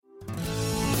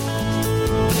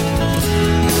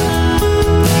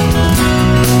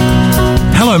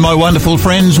Hello, my wonderful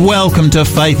friends. Welcome to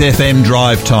Faith FM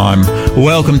Drive Time.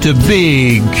 Welcome to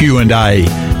Big Q&A.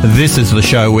 This is the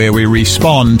show where we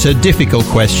respond to difficult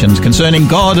questions concerning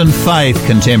God and faith,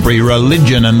 contemporary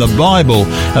religion and the Bible.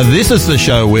 This is the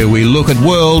show where we look at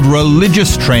world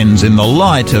religious trends in the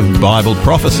light of Bible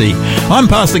prophecy. I'm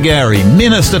Pastor Gary,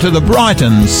 minister to the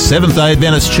Brighton Seventh-day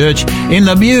Adventist Church in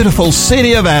the beautiful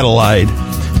city of Adelaide.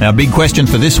 Now, big question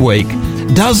for this week.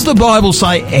 Does the Bible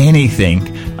say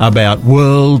anything about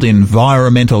world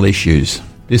environmental issues?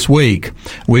 This week,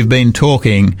 we've been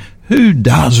talking, who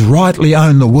does rightly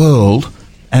own the world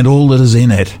and all that is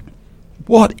in it?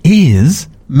 What is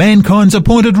mankind's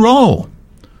appointed role?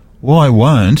 Why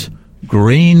won't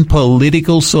green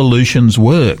political solutions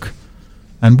work?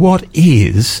 And what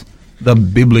is the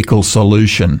biblical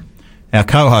solution? Our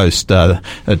co-host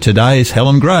today is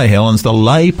Helen Gray. Helen's the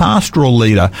lay pastoral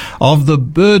leader of the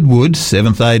Birdwood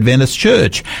Seventh-day Adventist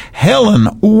Church. Helen,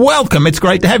 welcome. It's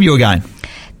great to have you again.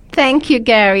 Thank you,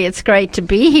 Gary. It's great to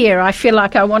be here. I feel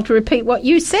like I want to repeat what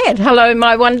you said. Hello,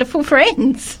 my wonderful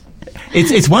friends.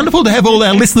 It's wonderful to have all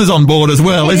our listeners on board as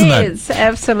well, isn't it? It is,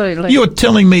 absolutely. You're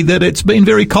telling me that it's been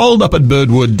very cold up at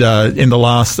Birdwood in the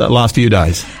last few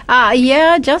days.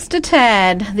 Yeah, just a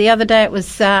tad. The other day it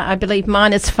was, I believe,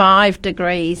 -5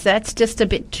 degrees. That's just a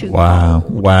bit too cold.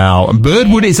 Wow. And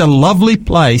Birdwood is a lovely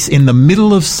place in the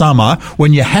middle of summer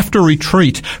when you have to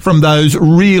retreat from those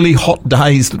really hot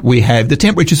days that we have. The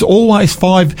temperature's always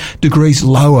 5 degrees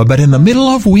lower, but in the middle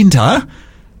of winter,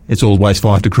 it's always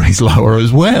 5 degrees lower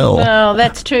as well. Well,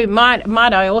 that's true. Might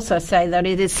I also say that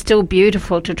it is still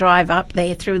beautiful to drive up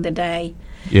there through the day.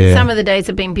 Yeah. Some of the days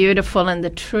have been beautiful, and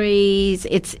the trees,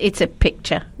 it's a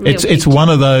picture. It's one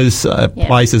of those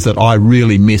places that I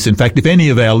really miss. In fact, if any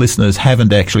of our listeners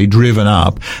haven't actually driven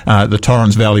up the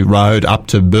Torrens Valley Road up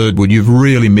to Birdwood, you've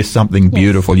really missed something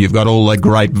beautiful. You've got all the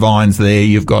grapevines there.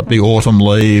 You've got the autumn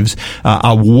leaves,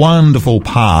 a wonderful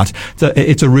part.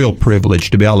 It's a real privilege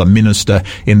to be able to minister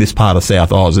in this part of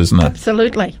South Oz, isn't it?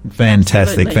 Absolutely.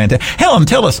 Fantastic. Helen,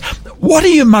 tell us, what are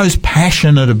you most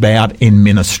passionate about in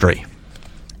ministry?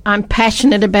 I'm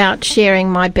passionate about sharing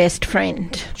my best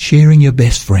friend. Sharing your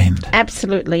best friend.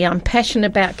 Absolutely. I'm passionate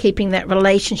about keeping that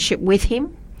relationship with him.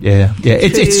 Yeah.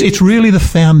 It's really the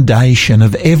foundation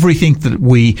of everything that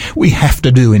we have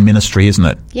to do in ministry, isn't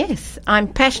it? Yes. I'm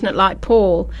passionate, like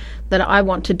Paul, that I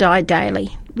want to die daily.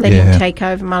 Let him take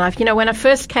over my life. You know, when I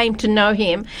first came to know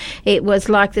him, it was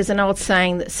like there's an old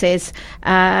saying that says,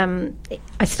 I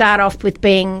start off with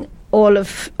being all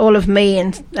of me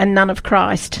and none of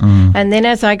Christ. And then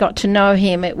as I got to know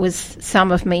him, it was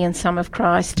some of me and some of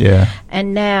Christ. Yeah.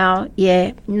 And now,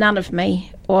 none of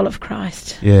me, all of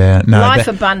Christ. Yeah. No, life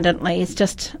abundantly is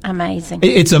just amazing.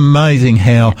 It's amazing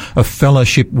how a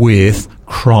fellowship with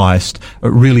Christ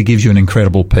really gives you an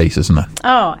incredible peace, isn't it?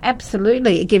 Oh,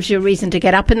 absolutely. It gives you a reason to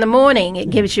get up in the morning. It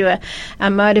gives you a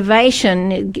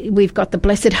motivation. We've got the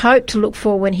blessed hope to look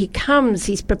for when he comes.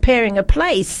 He's preparing a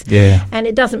place. Yeah. And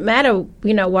it doesn't matter,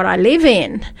 what I live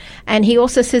in. And he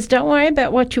also says, don't worry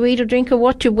about what you eat or drink or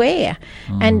what you wear.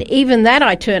 And even that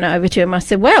I turn over to him. I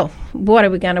said, well, what are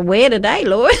we going to wear today,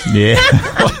 Lord? Yeah.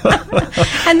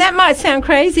 And that might sound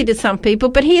crazy to some people,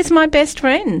 but he is my best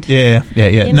friend. Yeah.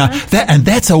 No,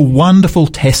 that's a wonderful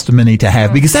testimony to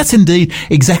have, because that's indeed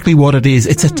exactly what it is.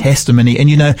 It's a testimony.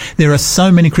 And, there are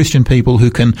so many Christian people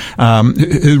who can,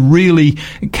 who really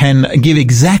can give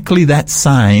exactly that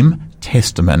same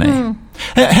testimony.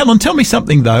 Helen, tell me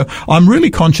something, though. I'm really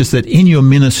conscious that in your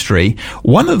ministry,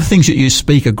 one of the things that you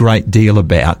speak a great deal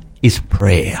about is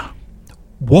prayer.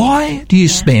 Why do you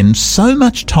spend so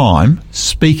much time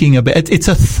speaking about it? It's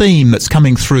a theme that's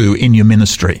coming through in your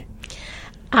ministry.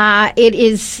 It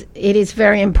is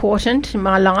very important in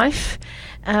my life.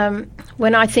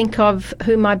 When I think of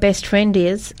who my best friend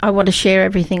is, I want to share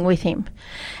everything with him.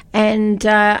 And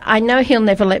I know he'll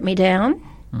never let me down.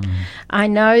 I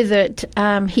know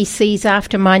that he sees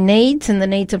after my needs and the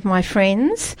needs of my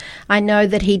friends. I know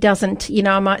that he doesn't,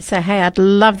 I might say, hey, I'd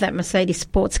love that Mercedes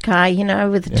sports car,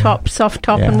 with the top, soft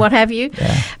top and what have you.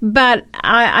 Yeah. But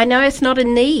I know it's not a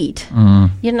need,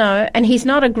 and he's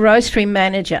not a grocery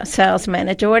manager, sales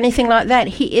manager or anything like that.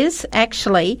 He is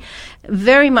actually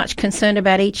very much concerned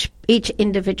about each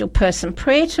individual person.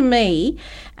 Prayer to me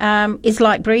is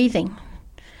like breathing.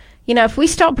 If we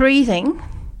stop breathing,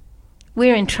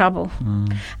 we're in trouble.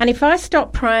 And if I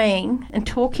stop praying and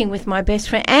talking with my best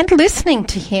friend and listening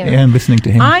to him,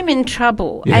 I'm in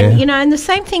trouble. Yeah. And, and the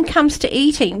same thing comes to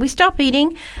eating. We stop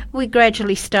eating, we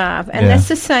gradually starve. And that's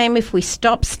the same if we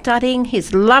stop studying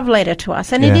his love letter to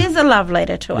us. And it is a love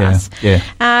letter to us. Yeah.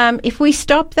 If we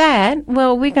stop that,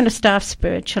 well, we're going to starve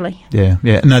spiritually. Yeah.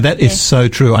 No, that is so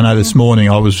true. I know this morning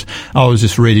I was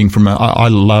just reading from I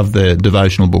love the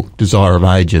devotional book Desire of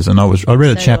Ages, and I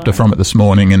read a chapter from it this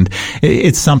morning, and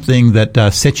it's something that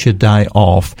sets your day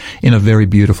off in a very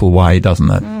beautiful way, doesn't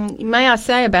it? May I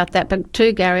say about that, but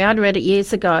too, Gary, I'd read it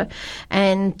years ago,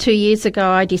 and 2 years ago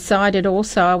I decided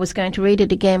also I was going to read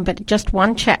it again, but just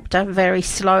one chapter very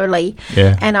slowly.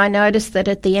 Yeah. And I noticed that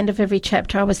at the end of every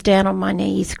chapter I was down on my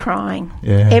knees crying.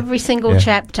 Yeah. Every single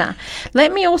chapter.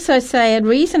 Let me also say a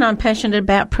reason I'm passionate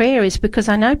about prayer is because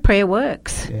I know prayer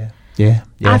works. Yeah.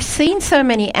 I've seen so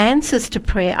many answers to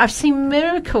prayer. I've seen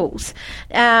miracles,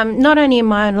 not only in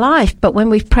my own life, but when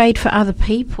we've prayed for other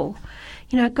people.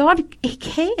 God, He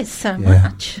cares so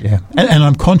much. Yeah. And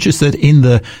I'm conscious that in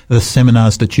the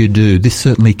seminars that you do, this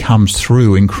certainly comes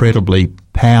through incredibly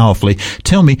powerfully.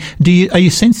 Tell me, are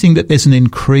you sensing that there's an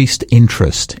increased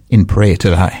interest in prayer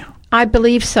today? I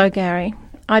believe so, Gary.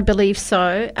 I believe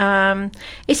so,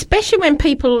 especially when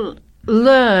people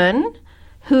learn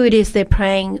who it is they're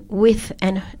praying with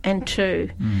and to.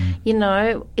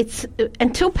 It's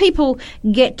until people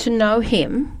get to know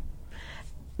Him,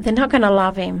 they're not going to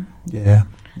love Him. Yeah.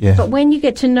 But when you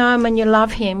get to know Him and you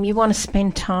love Him, you want to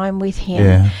spend time with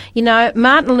Him.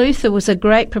 Martin Luther was a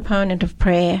great proponent of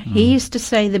prayer. He used to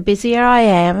say, the busier I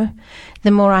am,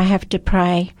 the more I have to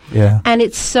pray. Yeah. And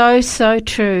it's so, so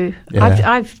true. Yeah.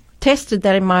 I've tested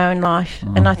that in my own life,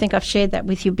 and I think I've shared that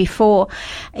with you before.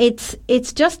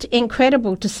 It's just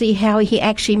incredible to see how He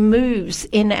actually moves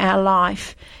in our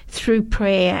life through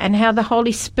prayer, and how the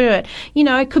Holy Spirit,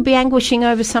 it could be anguishing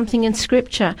over something in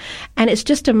Scripture, and it's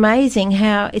just amazing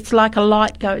how it's like a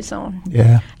light goes on,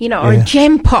 or a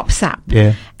gem pops up,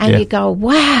 and you go,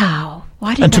 wow.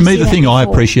 And to me, the thing I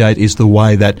appreciate is the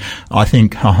way that I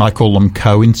think I call them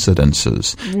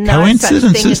coincidences.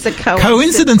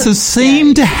 Coincidences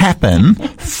seem to happen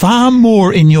far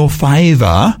more in your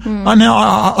favour.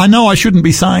 I know I shouldn't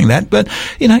be saying that, but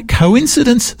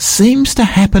coincidence seems to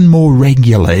happen more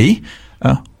regularly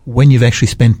when you've actually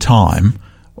spent time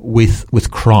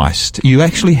with Christ. You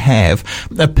actually have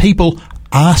people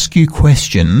ask you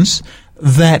questions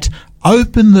that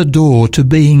open the door to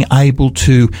being able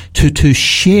to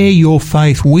share your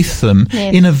faith with them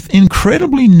in an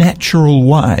incredibly natural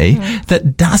way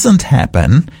that doesn't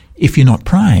happen if you're not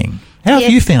praying. How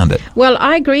have you found it? Well,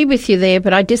 I agree with you there,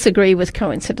 but I disagree with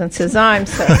coincidences. I'm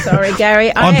so sorry,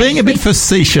 Gary. I'm being a bit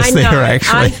facetious there,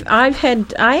 actually.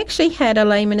 I actually had a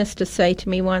lay minister say to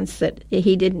me once that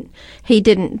he didn't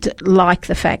like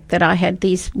the fact that I had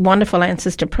these wonderful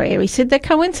answers to prayer. He said they're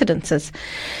coincidences.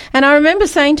 And I remember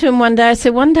saying to him one day, I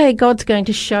said, one day God's going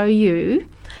to show you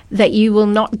that you will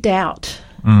not doubt.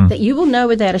 That you will know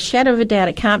without a shadow of a doubt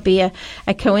it can't be a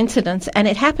coincidence. And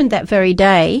it happened that very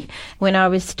day when I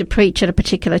was to preach at a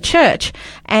particular church.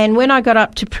 And when I got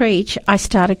up to preach, I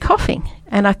started coughing.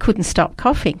 And I couldn't stop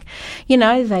coughing.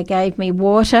 They gave me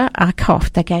water, I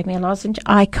coughed. They gave me a lozenge,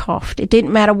 I coughed. It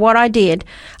didn't matter what I did.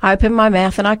 I opened my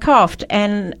mouth and I coughed.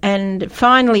 And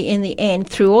finally, in the end,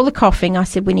 through all the coughing, I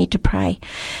said, we need to pray.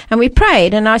 And we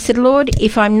prayed. And I said, Lord,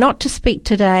 if I'm not to speak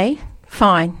today,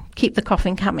 fine. Keep the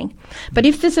coughing coming. But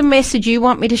if there's a message you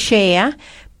want me to share,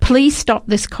 please stop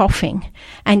this coughing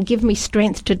and give me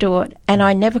strength to do it. And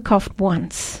I never coughed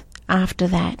once after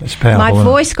that. That's powerful. My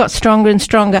voice got stronger and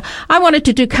stronger. I wanted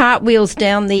to do cartwheels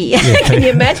down the... Can you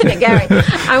imagine it, Gary?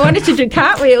 I wanted to do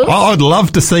cartwheels. I'd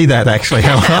love to see that, actually.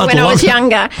 When I was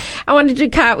younger. I wanted to do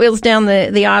cartwheels down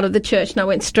the aisle of the church, and I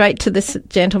went straight to this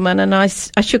gentleman and I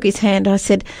shook his hand. I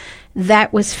said,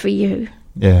 that was for you.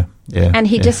 Yeah. And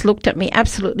he just looked at me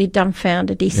absolutely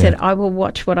dumbfounded. He said, I will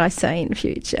watch what I say in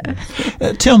future.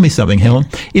 Tell me something, Helen.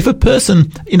 If a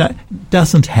person,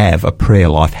 doesn't have a prayer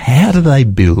life, how do they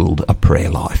build a prayer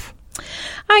life?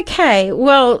 Okay,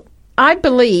 well, I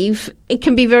believe it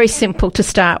can be very simple to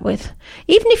start with.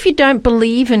 Even if you don't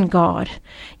believe in God,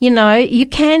 you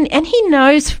can, and He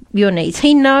knows your needs.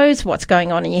 He knows what's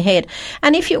going on in your head.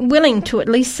 And if you're willing to at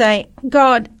least say,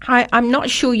 God, I'm not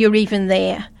sure you're even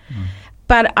there.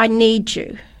 But I need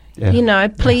you.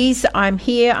 Please, I'm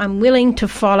here. I'm willing to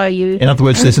follow you. In other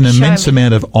words, there's an immense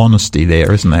amount of honesty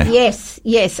there, isn't there?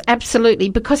 Yes, absolutely,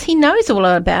 because He knows all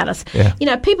about us.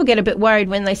 Yeah. People get a bit worried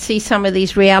when they see some of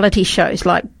these reality shows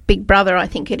like Big Brother, I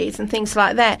think it is, and things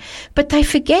like that. But they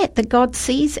forget that God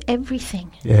sees everything.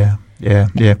 Yeah.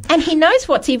 Yeah. And he knows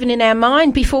what's even in our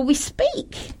mind before we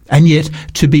speak. And yet,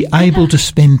 to be able to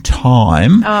spend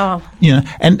time,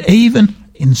 and even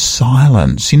in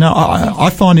silence, I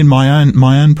find in my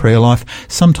own prayer life,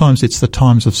 sometimes it's the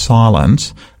times of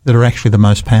silence that are actually the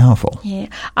most powerful. Yeah,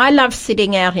 I love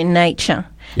sitting out in nature,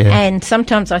 and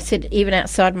sometimes I sit even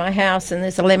outside my house, and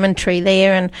there's a lemon tree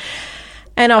there,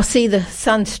 and I'll see the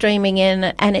sun streaming in,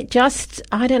 and it just,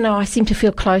 I don't know, I seem to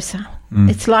feel closer.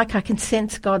 It's like I can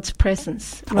sense God's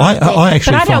presence. Right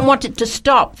but I don't want it to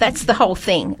stop. That's the whole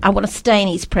thing. I want to stay in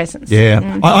His presence.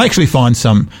 Yeah, I actually find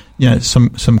some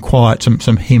quiet,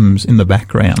 some hymns in the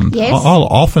background. Yes. I'll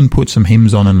often put some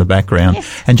hymns on in the background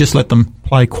and just let them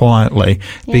play quietly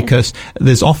because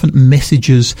there's often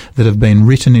messages that have been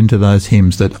written into those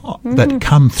hymns that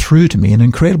come through to me in an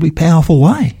incredibly powerful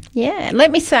way. Yeah.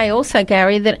 Let me say also,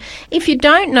 Gary, that if you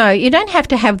don't know, you don't have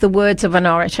to have the words of an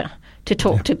orator to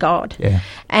talk to God. Yeah.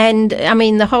 And, I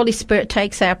mean, the Holy Spirit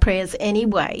takes our prayers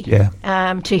anyway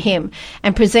to Him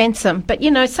and presents them. But,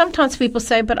 sometimes people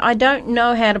say, but I don't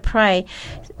know how to pray.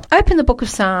 Open the book of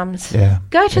Psalms. Yeah.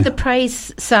 Go to the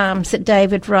praise Psalms that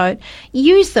David wrote.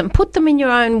 Use them. Put them in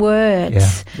your own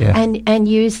words and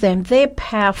use them. They're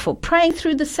powerful. Praying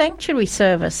through the sanctuary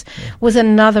service was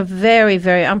another very,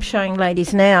 very, I'm showing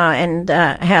ladies now and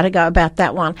how to go about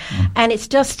that one. And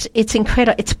it's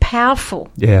incredible. It's powerful.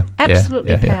 Yeah.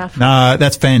 Absolutely powerful. No,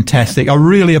 that's fantastic. I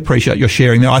really appreciate your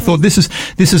sharing there. I thought this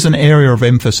is an area of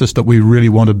emphasis that we really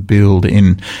want to build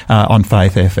in on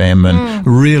Faith FM and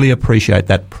really appreciate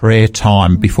that prayer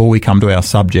time before we come to our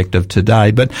subject of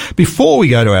today. But before we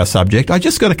go to our subject, I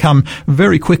just got to come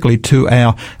very quickly to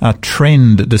our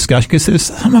trend discussion because there's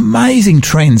some amazing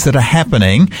trends that are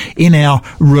happening in our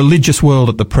religious world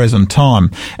at the present time.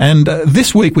 And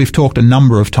this week we've talked a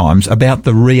number of times about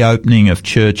the reopening of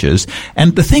churches.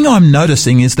 And the thing I'm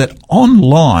noticing is that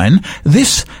online,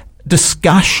 this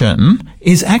discussion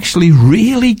is actually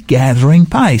really gathering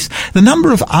pace. The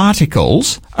number of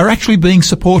articles are actually being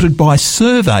supported by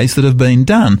surveys that have been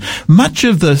done. Much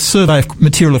of the survey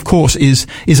material, of course, is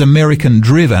American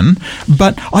driven,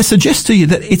 but I suggest to you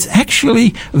that it's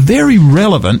actually very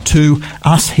relevant to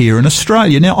us here in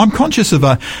Australia. Now, I'm conscious of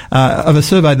a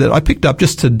survey that I picked up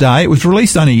just today. It was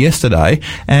released only yesterday,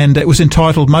 and it was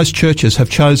entitled "Most Churches Have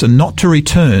Chosen Not to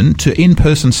Return to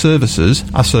In-Person Services,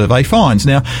 a Survey Finds."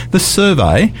 Now, the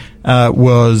survey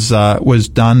was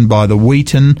done by the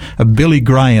Wheaton Billy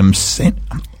Graham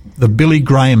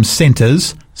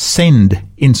Centre's SEND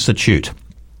Institute.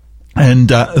 And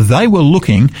they were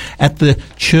looking at the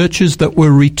churches that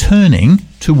were returning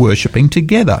to worshipping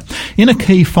together. In a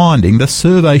key finding, the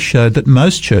survey showed that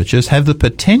most churches have the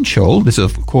potential, this is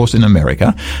of course in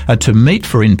America, to meet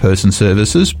for in-person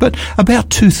services, but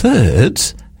about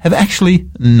 2/3 have actually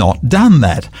not done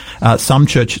that. Some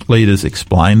church leaders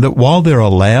explain that while they're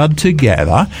allowed to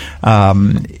gather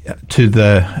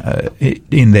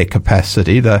in their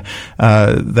capacity, the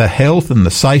health and the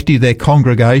safety of their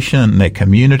congregation and their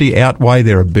community outweigh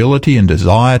their ability and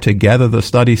desire to gather, the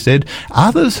study said.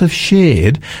 Others have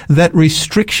shared that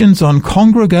restrictions on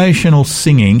congregational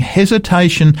singing,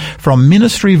 hesitation from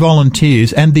ministry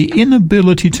volunteers, and the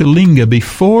inability to linger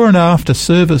before and after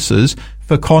services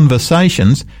for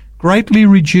conversations greatly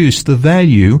reduce the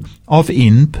value of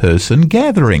in-person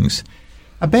gatherings.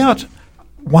 About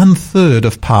 1/3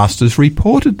 of pastors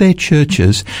reported their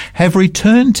churches have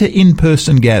returned to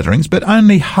in-person gatherings, but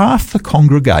only half the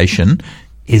congregation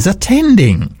is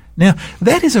attending. Now,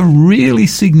 that is a really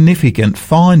significant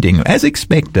finding. As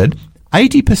expected,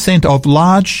 80% of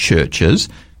large churches,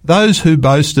 those who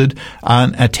boasted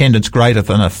an attendance greater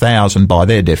than 1,000 by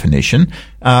their definition,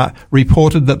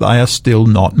 reported that they are still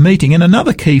not meeting. And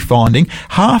another key finding,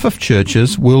 half of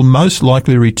churches will most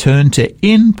likely return to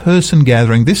in-person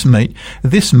gathering this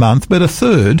month, but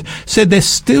 1/3 said they're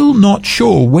still not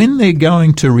sure when they're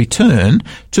going to return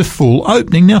to full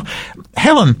opening. Now,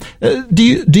 Helen, do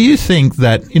you think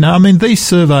that, these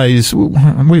surveys,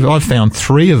 I've found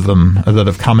 3 of them that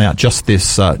have come out just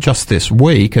this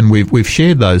week, and we've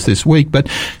shared those this week, but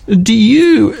do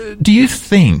you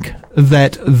think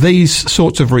that these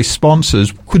sorts of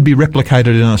responses could be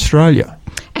replicated in Australia?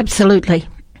 Absolutely.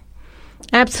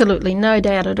 Absolutely, no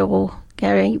doubt at all,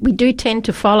 Gary. We do tend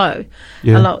to follow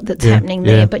a lot that's happening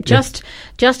there, but just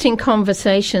in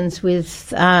conversations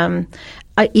with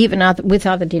with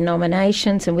other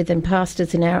denominations and within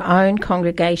pastors in our own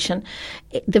congregation,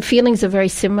 the feelings are very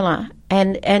similar.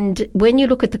 And when you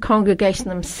look at the congregation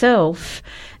themselves,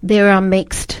 they're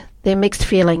mixed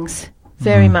feelings.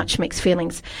 Very much mixed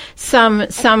feelings. Some,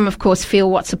 of course,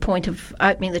 feel what's the point of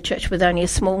opening the church with only a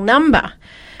small number?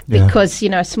 because,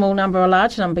 a small number or a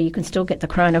large number, you can still get the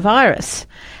coronavirus.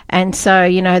 And so,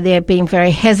 they're being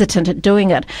very hesitant at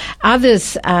doing it.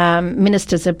 Others,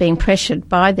 ministers are being pressured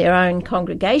by their own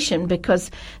congregation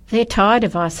because they're tired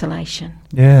of isolation.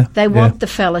 Yeah. They want the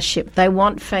fellowship. They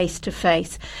want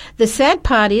face-to-face. The sad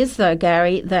part is, though,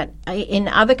 Gary, that in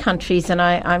other countries, and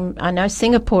I know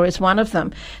Singapore is one of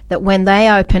them, that when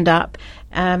they opened up,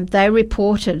 they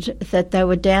reported that they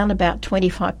were down about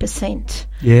 25%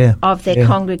 of their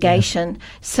congregation. Yeah.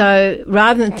 So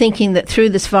rather than thinking that through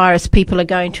this virus people are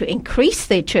going to increase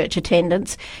their church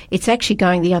attendance, it's actually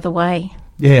going the other way.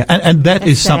 Yeah, and that's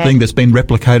sad. Something that's been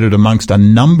replicated amongst a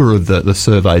number of the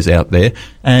surveys out there.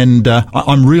 And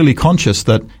I'm really conscious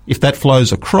that if that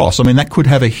flows across, that could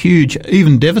have a huge,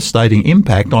 even devastating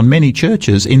impact on many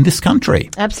churches in this country.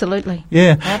 Absolutely.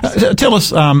 Yeah. Absolutely. Tell us,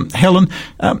 Helen,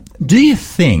 do you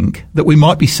think that we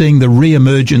might be seeing the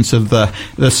re-emergence of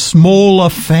the smaller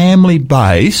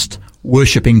family-based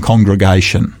worshipping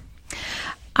congregation?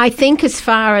 I think as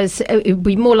far as it would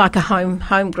be more like a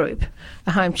home group,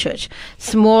 a home church,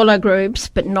 smaller groups,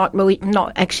 but not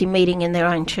actually meeting in their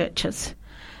own churches.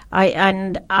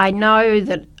 I know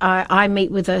that I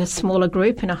meet with a smaller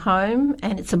group in a home,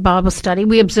 and it's a Bible study.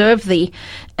 We observe the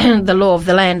law of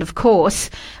the land, of course,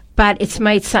 but it's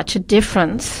made such a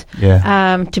difference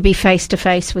to be face to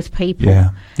face with people.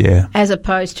 Yeah. As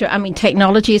opposed to,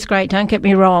 technology is great, don't get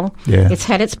me wrong. Yeah. It's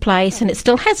had its place and it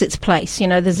still has its place,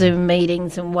 the Zoom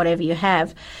meetings and whatever you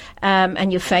have,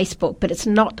 and your Facebook, but it's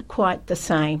not quite the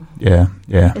same.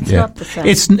 It's not the same.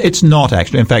 It's not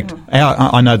actually. In fact,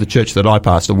 I know the church that I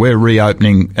pastor, we're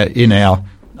reopening in our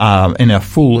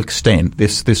full extent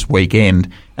this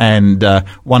weekend. And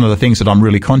one of the things that I'm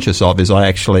really conscious of is I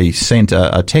actually sent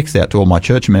a text out to all my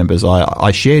church members.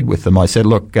 I shared with them. I said,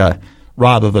 look,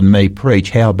 rather than me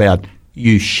preach, how about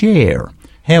you share?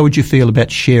 How would you feel about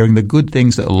sharing the good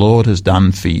things that the Lord has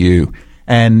done for you?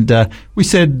 And we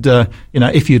said,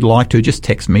 if you'd like to, just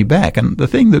text me back. And the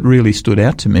thing that really stood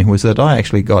out to me was that I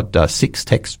actually got 6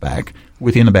 texts back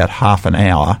within about half an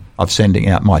hour of sending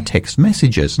out my text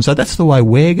messages. And so that's the way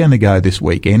we're going to go this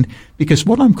weekend, because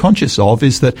what I'm conscious of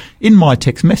is that in my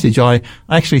text message, I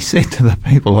actually said to the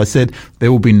people, I said,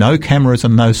 there will be no cameras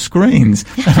and no screens.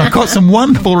 And I got some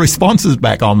wonderful responses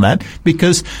back on that,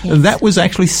 because that was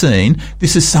actually seen.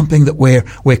 This is something that we're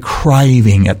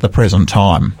craving at the present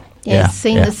time. Yes,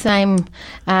 the same,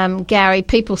 Gary.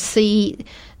 People see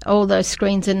all those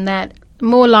screens and that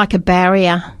more like a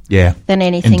barrier than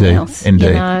anything else.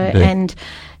 Indeed. And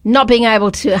not being able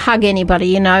to hug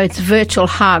anybody, it's a virtual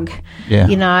hug,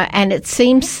 and it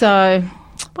seems so,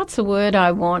 what's the word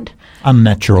I want?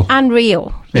 Unnatural.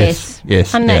 Unreal. Yes.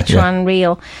 Unnatural,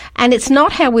 unreal. And it's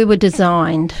not how we were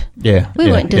designed. We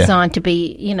weren't designed to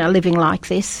be, living like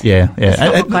this.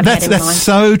 That's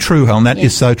so true, Helen. That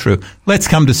is so true. Let's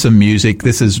come to some music.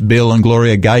 This is Bill and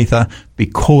Gloria Gaither,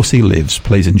 Because He Lives.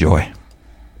 Please enjoy.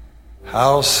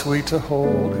 How sweet to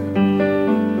hold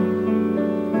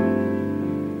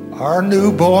our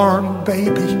newborn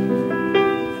baby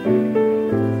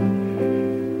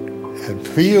and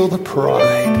feel the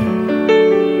pride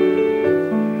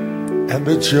and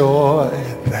the joy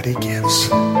that he gives.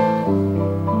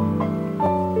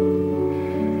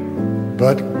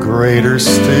 But greater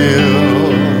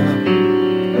still,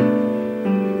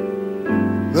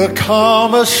 the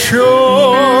calm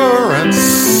assurance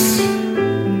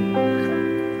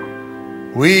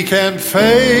we can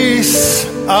face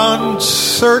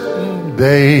uncertain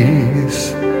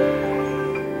days.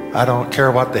 I don't care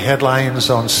what the headlines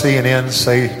on CNN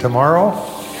say tomorrow.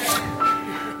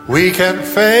 We can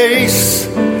face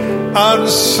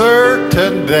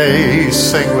uncertain days.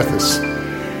 Sing with us.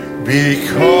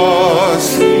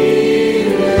 Because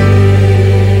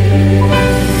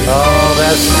oh,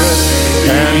 that's good.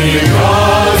 And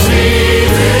because he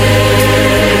lives,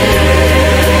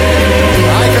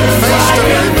 I can face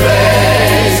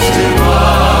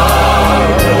tomorrow.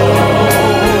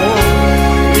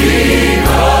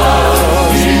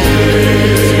 Because he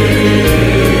lives,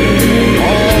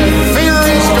 all fear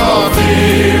is gone.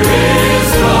 Fear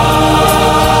is gone.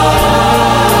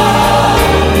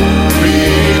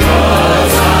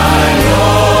 Because I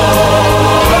know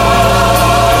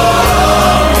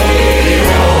he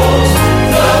holds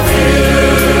the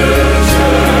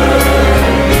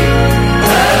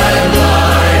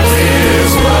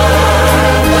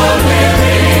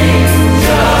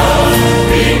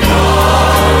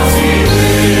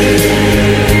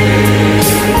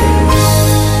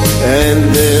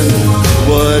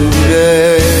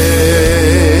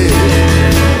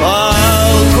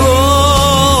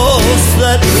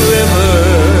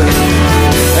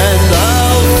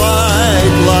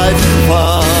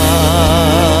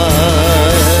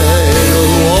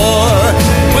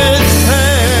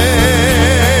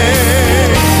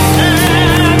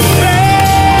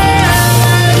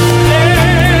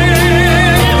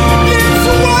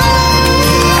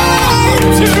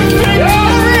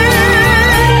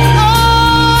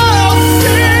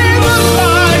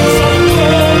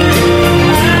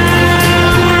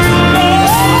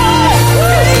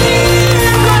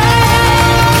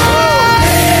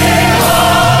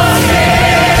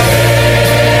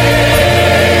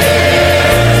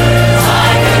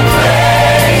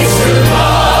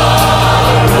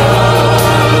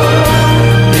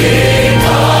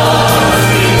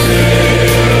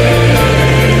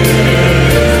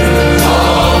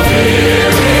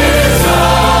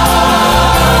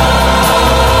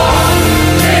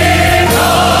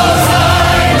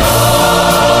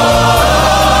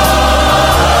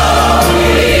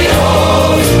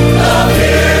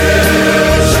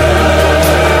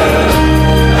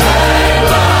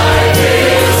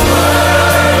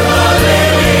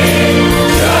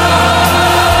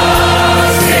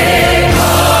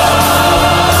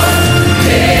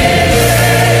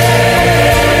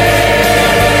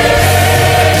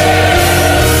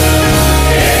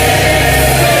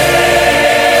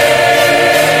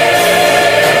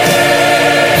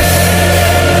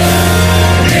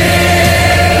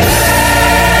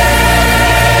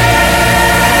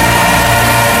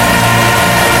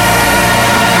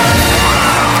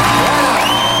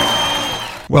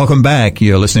Welcome back.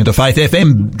 You're listening to Faith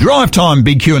FM Drive Time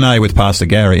Big Q&A with Pastor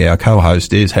Gary. Our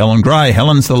co-host is Helen Gray.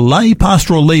 Helen's the lay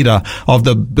pastoral leader of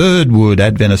the Birdwood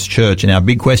Adventist Church. And our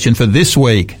big question for this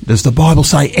week, does the Bible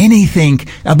say anything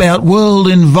about world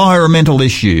environmental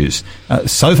issues?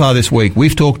 So far this week,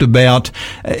 we've talked about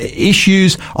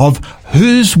issues of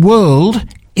whose world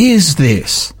is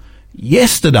this?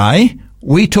 Yesterday,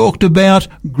 we talked about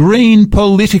green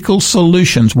political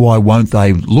solutions. Why won't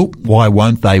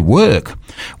they work?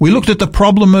 We looked at the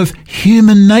problem of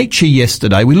human nature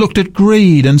yesterday. We looked at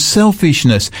greed and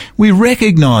selfishness. We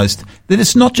recognised that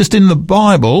it's not just in the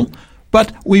Bible,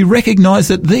 but we recognise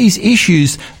that these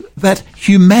issues that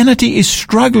humanity is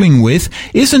struggling with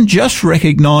isn't just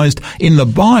recognised in the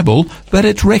Bible, but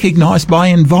it's recognised by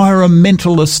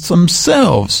environmentalists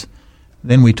themselves.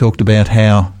 Then we talked about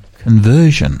how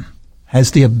conversion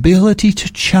has the ability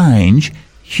to change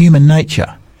human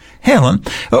nature. Helen,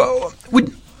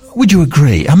 would you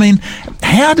agree? I mean,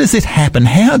 how does it happen?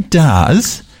 How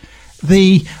does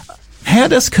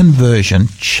conversion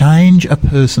change a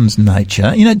person's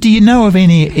nature? Do you know of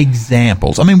any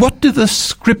examples? I mean, what do the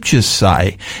scriptures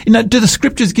say? Do the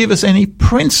scriptures give us any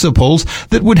principles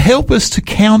that would help us to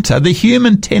counter the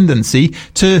human tendency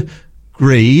to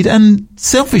greed and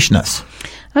selfishness?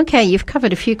 Okay, you've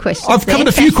covered a few questions. I've covered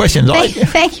a few questions.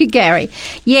 Thank you, Gary.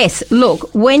 Yes,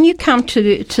 look, when you come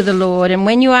to the Lord and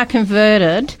when you are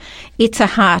converted, it's a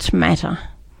heart matter.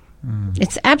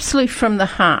 It's absolutely from the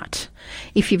heart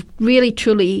if you've really,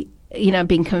 truly,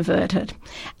 been converted.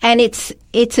 And it's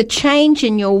a change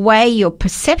in your way, your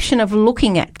perception of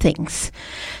looking at things.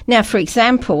 Now, for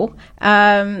example,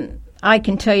 I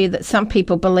can tell you that some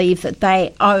people believe that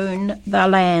they own the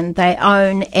land, they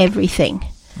own everything.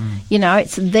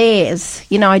 It's theirs.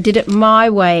 I did it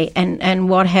my way and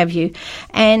what have you.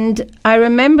 And I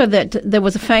remember that there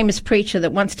was a famous preacher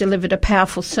that once delivered a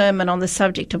powerful sermon on the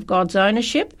subject of God's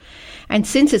ownership. And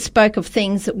since it spoke of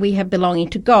things that we have belonging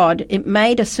to God, it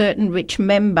made a certain rich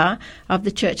member of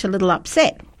the church a little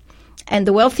upset. And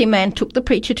the wealthy man took the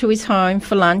preacher to his home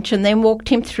for lunch and then walked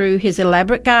him through his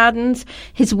elaborate gardens,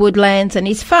 his woodlands and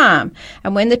his farm.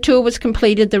 And when the tour was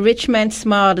completed, the rich man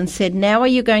smiled and said, "Now are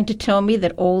you going to tell me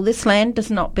that all this land does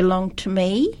not belong to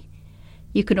me?"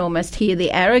 You can almost hear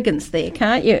the arrogance there,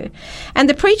 can't you? And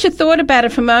the preacher thought about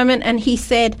it for a moment and he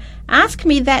said, "Ask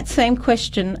me that same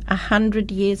question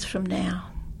 100 years from now."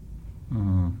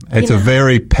 It's a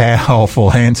very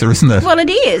powerful answer, isn't it? Well, it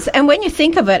is. And when you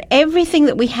think of it, everything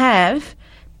that we have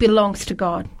belongs to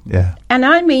God. Yeah. And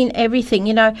I mean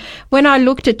everything. When I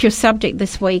looked at your subject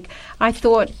this week, I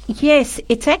thought, yes,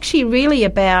 it's actually really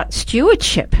about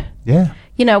stewardship. Yeah.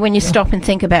 When you stop and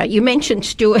think about it. You mentioned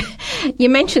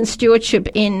stewardship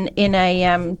in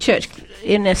a church,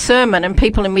 in a sermon, and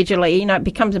people immediately, it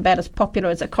becomes about as popular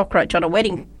as a cockroach on a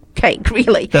wedding cake,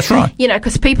 really. That's right.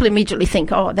 Because people immediately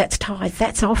think, oh, that's tithes,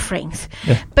 that's offerings.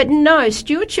 Yeah. But no,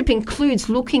 stewardship includes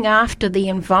looking after the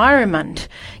environment.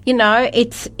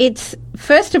 It's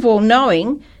first of all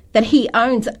knowing that He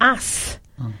owns us.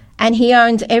 And He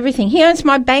owns everything. He owns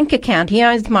my bank account. He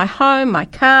owns my home, my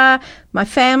car, my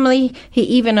family. He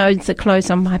even owns the clothes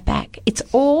on my back. It's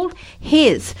all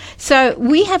His. So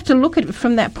we have to look at it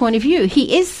from that point of view.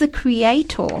 He is the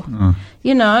creator.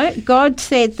 God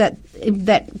said that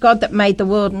God that made the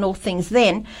world and all things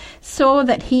then saw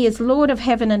that He is Lord of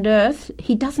heaven and earth.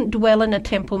 He doesn't dwell in a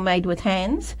temple made with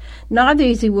hands. Neither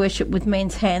is He worshipped with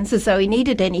men's hands as though He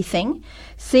needed anything,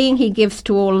 seeing He gives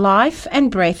to all life and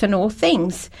breath and all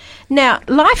things. Now,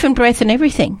 life and breath and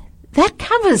everything, that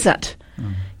covers it.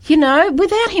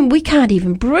 Without Him, we can't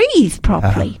even breathe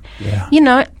properly.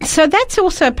 So that's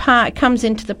also comes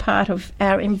into the part of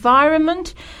our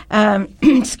environment.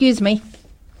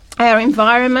 Our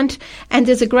environment, and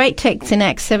there's a great text in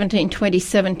Acts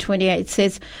 17:27-28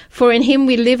 says, "For in Him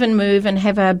we live and move and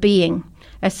have our being,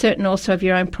 as certain also of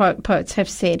your own poets have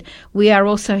said, we are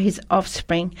also His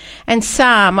offspring." And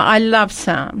I love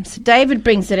Psalms. David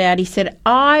brings it out. He said,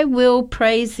 "I will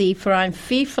praise Thee, for I am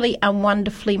fearfully and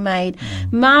wonderfully made.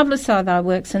 Marvellous are Thy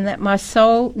works, and that my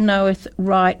soul knoweth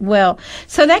right well."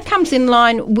 So that comes in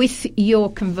line with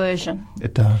your conversion.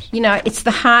 It does. It's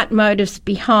the heart motives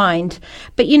behind.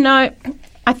 But,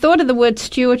 I thought of the word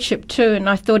stewardship too, and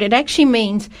I thought it actually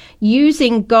means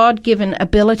using God-given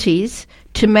abilities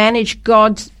to manage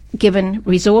God's given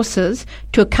resources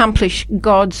to accomplish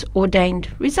God's ordained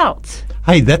results.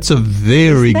 Hey, that's a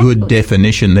very good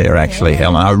definition there, actually,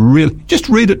 Helen. Just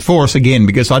read it for us again,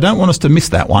 because I don't want us to miss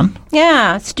that one.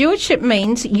 Yeah, stewardship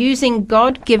means using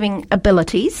God-given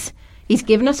abilities. He's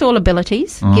given us all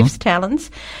abilities, gifts,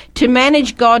 talents, to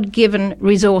manage God-given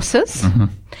resources,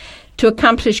 to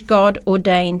accomplish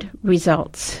God-ordained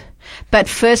results. But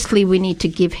firstly, we need to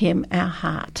give him our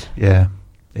heart. Yeah.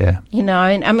 Yeah. You know,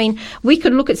 and I mean, we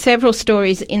could look at several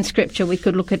stories in Scripture. We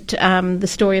could look at the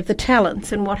story of the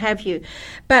talents and what have you.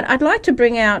 But I'd like to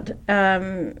bring out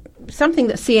something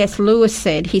that C.S. Lewis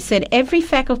said. He said, every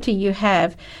faculty you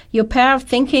have, your power of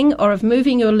thinking or of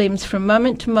moving your limbs from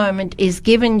moment to moment is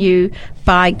given you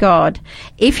by God.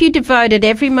 If you devoted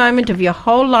every moment of your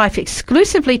whole life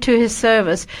exclusively to his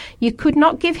service, you could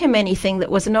not give him anything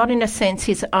that was not in a sense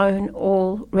his own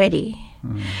already.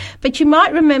 But you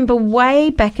might remember way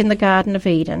back in the Garden of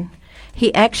Eden,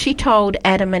 he actually told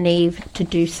Adam and Eve to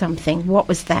do something. What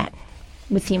was that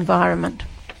with the environment?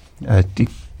 To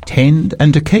tend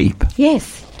and to keep.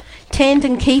 Yes, tend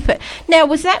and keep it. Now,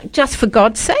 was that just for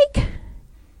God's sake?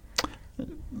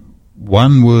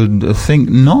 One would think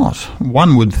not.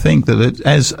 One would think that it,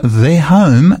 as their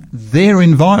home, their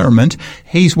environment,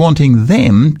 he's wanting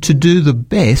them to do the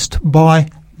best by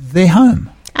their home.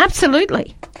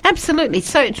 Absolutely. Absolutely.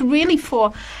 So it's really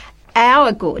for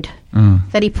our good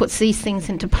that he puts these things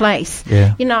into place.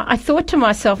 Yeah. You know, I thought to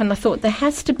myself, and I thought there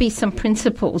has to be some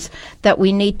principles that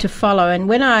we need to follow. And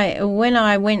when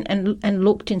I went and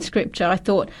looked in Scripture, I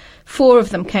thought 4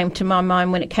 of them came to my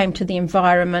mind when it came to the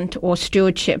environment or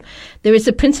stewardship. There is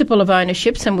a principle of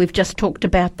ownership, and we've just talked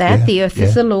about that. Yeah, the earth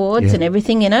is the Lord's and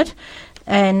everything in it,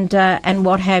 and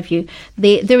what have you.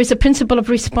 There is a principle of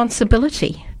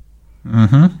responsibility.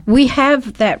 Mm-hmm. We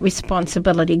have that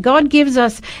responsibility. God gives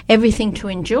us everything to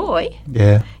enjoy,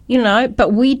 you know,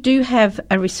 but we do have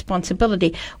a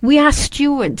responsibility. We are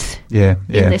stewards in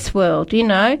this world, you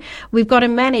know. We've got to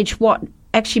manage what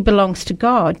actually belongs to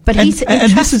God, but he's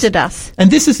entrusted us.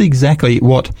 And this is exactly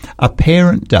what a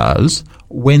parent does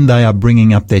when they are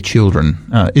bringing up their children,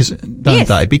 don't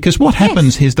they? Because what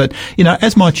happens is that, you know,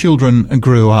 as my children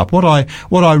grew up, what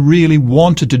I really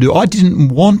wanted to do, I didn't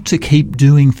want to keep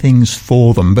doing things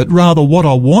for them, but rather what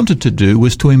I wanted to do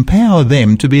was to empower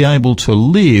them to be able to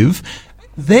live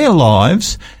their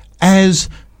lives as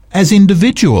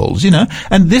individuals, you know.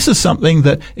 And this is something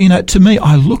that, you know, to me,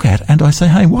 I look at and I say,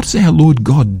 hey, what's our Lord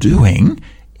God doing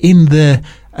in the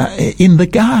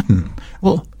garden?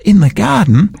 Well, in the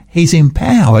garden, he's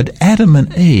empowered Adam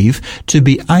and Eve to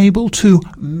be able to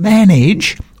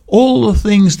manage all the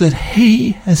things that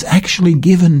he has actually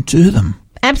given to them.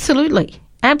 Absolutely.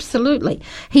 Absolutely.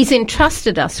 He's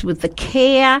entrusted us with the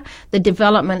care, the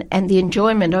development and the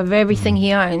enjoyment of everything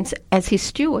he owns as his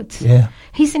stewards. Yeah.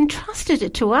 He's entrusted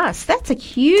it to us. That's a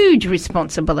huge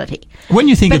responsibility. When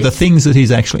you think of the things that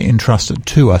he's actually entrusted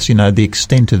to us, you know, the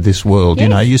extent of this world, you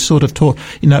know, you sort of talk,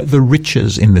 you know, the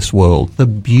riches in this world, the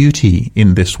beauty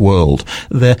in this world,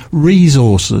 the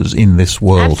resources in this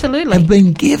world have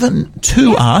been given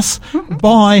to us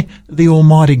by the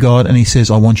Almighty God. And he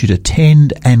says, I want you to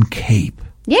tend and keep.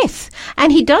 Yes,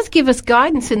 and he does give us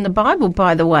guidance in the Bible,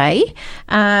 by the way.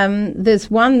 There's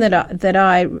one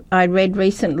that I read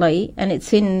recently, and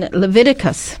it's in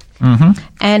Leviticus.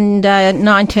 And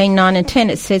 19, 9 and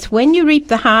 10, it says, when you reap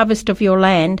the harvest of your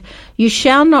land, you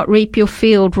shall not reap your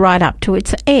field right up to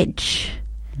its edge.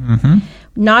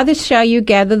 Neither shall you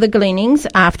gather the gleanings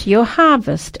after your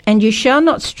harvest, and you shall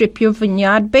not strip your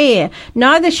vineyard bare,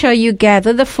 neither shall you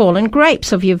gather the fallen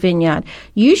grapes of your vineyard.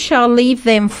 You shall leave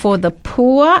them for the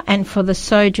poor and for the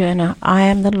sojourner. I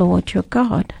am the Lord your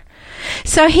God.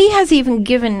 So he has even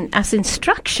given us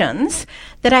instructions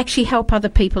that actually help other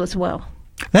people as well.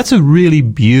 That's a really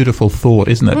beautiful thought,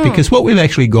 isn't it? Because what we've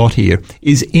actually got here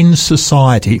is in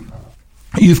society,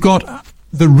 you've got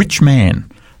the rich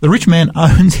man. The rich man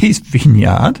owns his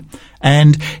vineyard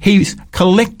and he's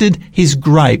collected his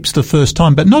grapes the first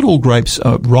time, but not all grapes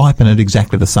ripen at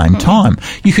exactly the same time.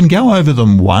 You can go over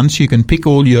them once, you can pick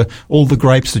all the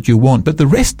grapes that you want, but the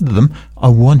rest of them I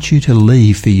want you to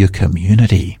leave for your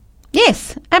community.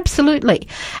 Yes, absolutely.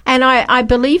 And I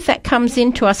believe that comes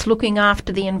into us looking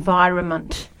after the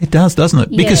environment. It does, doesn't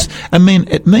it? Because, I mean,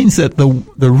 it means that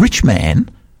the rich man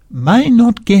may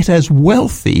not get as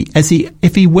wealthy as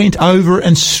if he went over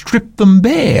and stripped them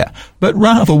bare, but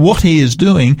rather what he is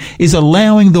doing is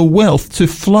allowing the wealth to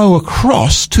flow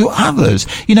across to others.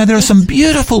 You know, there are some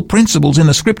beautiful principles in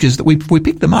the Scriptures that we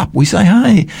pick them up. We say,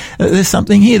 hey, there's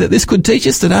something here that this could teach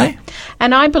us today.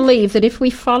 And I believe that if we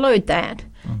followed that,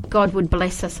 God would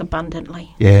bless us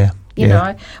abundantly. Yeah. You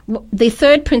know, the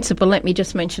third principle, let me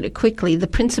just mention it quickly, the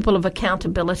principle of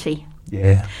accountability.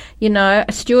 Yeah. You know,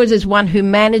 a steward is one who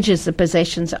manages the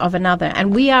possessions of another.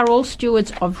 And we are all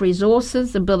stewards of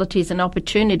resources, abilities and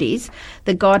opportunities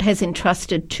that God has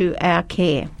entrusted to our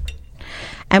care.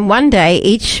 And one day,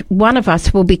 each one of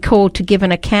us will be called to give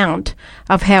an account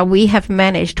of how we have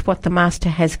managed what the Master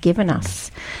has given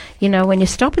us. You know, when you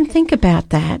stop and think about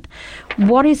that,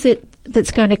 what is it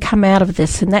that's going to come out of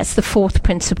this? And that's the fourth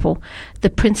principle, the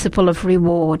principle of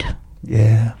reward.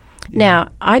 Yeah. Now,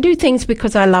 I do things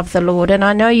because I love the Lord, and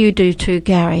I know you do too,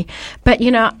 Gary. But,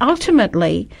 you know,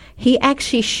 ultimately, he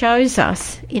actually shows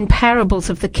us in parables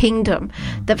of the kingdom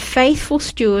that faithful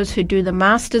stewards who do the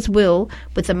Master's will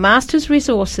with the Master's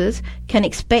resources can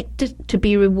expect it to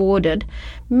be rewarded,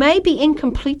 maybe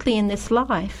incompletely in this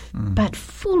life, but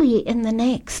fully in the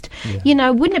next. Yeah. You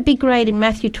know, wouldn't it be great in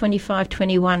Matthew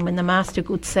 25:21 when the Master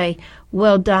would say,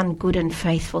 "Well done, good and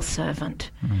faithful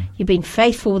servant. You've been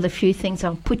faithful with a few things.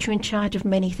 I'll put you in charge of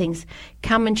many things.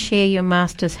 Come and share your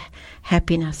Master's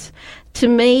happiness." To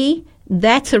me,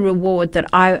 that's a reward that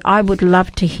I would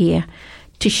love to hear,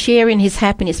 to share in his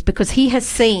happiness, because he has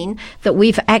seen that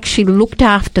we've actually looked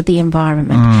after the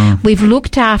environment. We've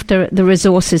looked after the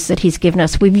resources that he's given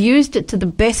us. We've used it to the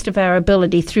best of our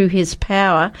ability through his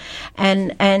power,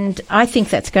 and I think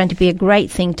that's going to be a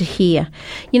great thing to hear.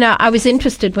 You know, I was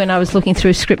interested when I was looking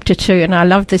through Scripture too, and I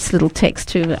love this little text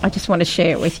too. I just want to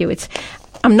share it with you.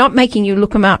 I'm not making you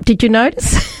look them up. Did you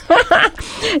notice?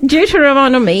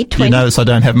 Deuteronomy 20. You notice I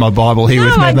don't have my Bible here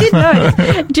with me. No, I did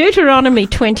notice. Deuteronomy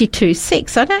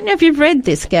 22:6. I don't know if you've read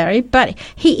this, Gary, but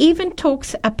he even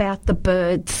talks about the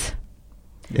birds.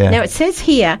 Yeah. Now, it says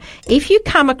here, if you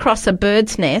come across a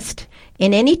bird's nest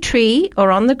in any tree or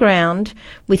on the ground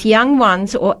with young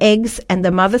ones or eggs and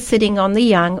the mother sitting on the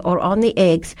young or on the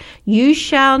eggs, you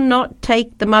shall not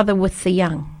take the mother with the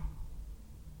young.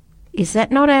 Is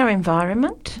that not our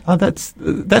environment? Oh,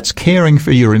 that's caring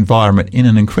for your environment in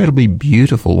an incredibly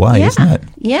beautiful way, isn't it?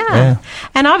 Yeah.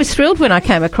 And I was thrilled when I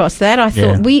came across that. I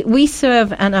thought we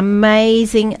serve an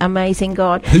amazing, amazing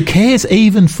God. Who cares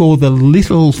even for the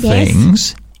little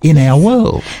things in our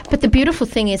world. But the beautiful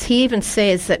thing is he even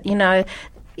says that, you know,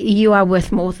 you are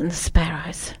worth more than the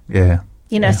sparrows. Yeah.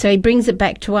 You know, so he brings it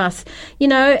back to us. You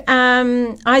know,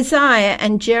 Isaiah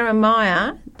and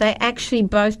Jeremiah, they actually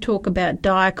both talk about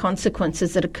dire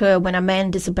consequences that occur when a man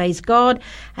disobeys God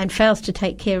and fails to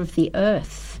take care of the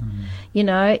earth. You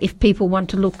know, if people want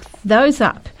to look those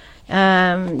up,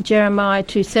 Jeremiah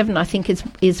 2:7, I think,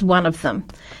 is one of them.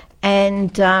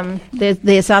 And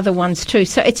there's other ones too.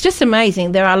 So it's just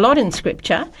amazing. There are a lot in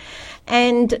Scripture.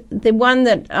 And the one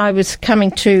that I was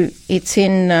coming to, it's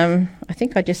in, I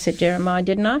think I just said Jeremiah,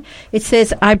 didn't I? It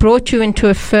says, I brought you into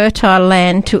a fertile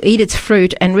land to eat its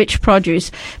fruit and rich produce,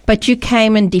 but you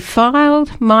came and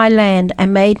defiled my land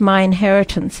and made my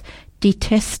inheritance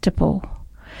detestable.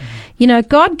 You know,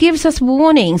 God gives us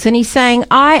warnings, and he's saying,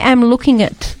 I am looking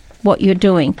at what you're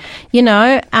doing. You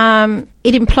know,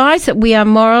 it implies that we are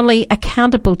morally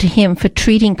accountable to him for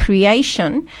treating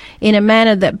creation in a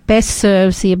manner that best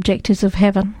serves the objectives of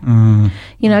heaven.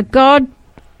 You know, God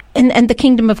and the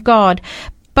kingdom of God,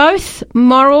 both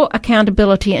moral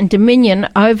accountability and dominion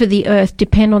over the earth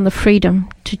depend on the freedom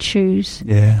to choose.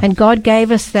 Yeah. And God gave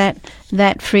us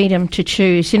that freedom to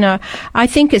choose. You know, I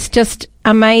think it's just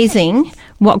amazing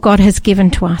what God has given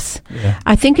to us. Yeah.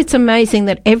 I think it's amazing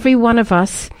that every one of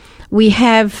us, we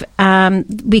have,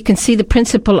 we can see the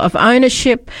principle of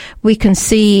ownership. We can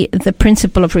see the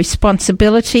principle of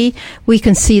responsibility. We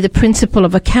can see the principle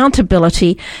of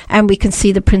accountability, and we can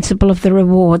see the principle of the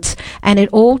rewards. And it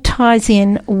all ties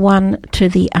in one to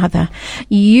the other.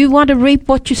 You want to reap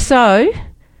what you sow,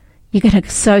 you're going to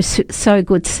sow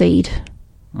good seed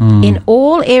in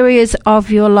all areas of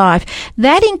your life.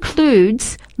 That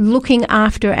includes looking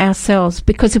after ourselves,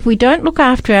 because if we don't look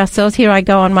after ourselves, here I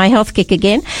go on my health kick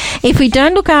again, if we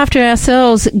don't look after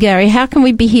ourselves, Gary, how can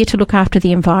we be here to look after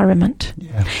the environment?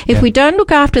 If we don't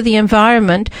look after the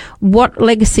environment, what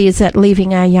legacy is that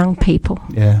leaving our young people?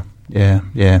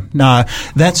 No,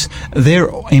 they're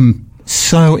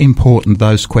so important,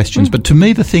 those questions. But to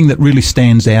me, the thing that really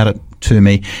stands out to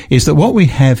me is that what we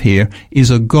have here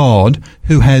is a God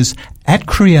who has, at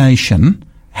creation,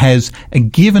 has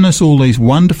given us all these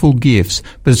wonderful gifts,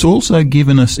 but it's also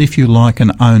given us, if you like,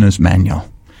 an owner's manual.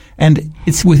 And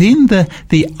it's within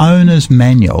the owner's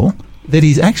manual that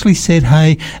he's actually said,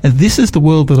 hey, this is the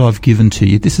world that I've given to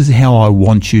you. This is how I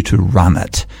want you to run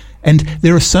it. And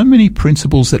there are so many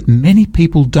principles that many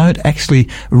people don't actually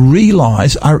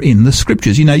realise are in the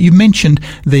Scriptures. You know, you mentioned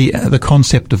the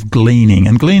concept of gleaning,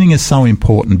 and gleaning is so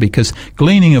important because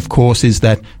gleaning, of course, is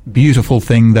that beautiful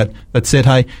thing that said,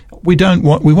 hey, we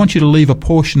want you to leave a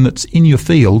portion that's in your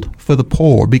field for the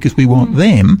poor, because we want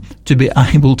them to be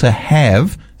able to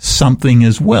have something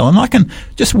as well. And I can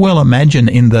just well imagine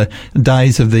in the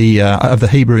days of the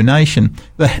Hebrew nation,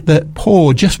 the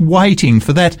poor just waiting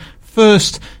for that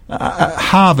first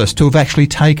harvest to have actually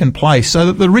taken place, so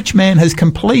that the rich man has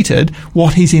completed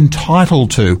what he's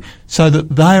entitled to, so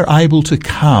that they're able to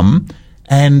come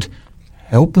and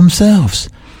help themselves.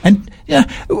 And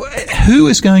who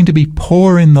is going to be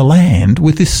poor in the land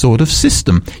with this sort of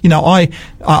system?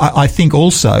 I think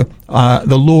also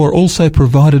the law also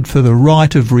provided for the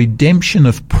right of redemption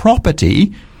of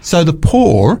property, so the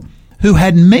poor who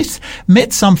had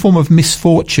met some form of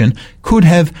misfortune could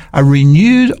have a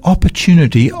renewed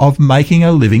opportunity of making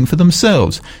a living for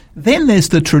themselves. Then there's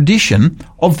the tradition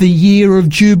of the Year of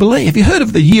Jubilee. Have you heard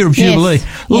of the Year of Jubilee?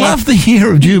 Yes. Love the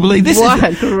Year of Jubilee. What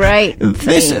a great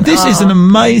thing. This is an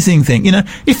amazing thing.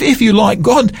 If you like,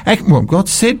 God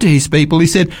said to his people, he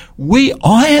said,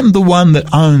 I am the one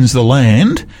that owns the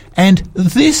land, and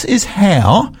this is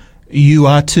how you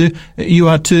are to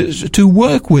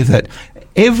work with it.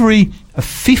 Every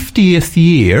 50th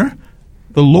year,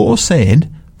 the law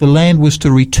said the land was to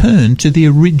return to the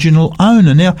original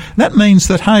owner. Now, that means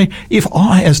that, hey, if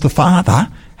I, as the father,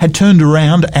 had turned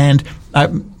around and I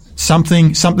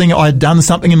had done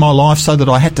something in my life so that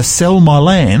I had to sell my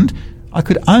land, I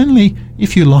could only,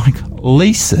 if you like,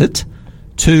 lease it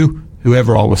to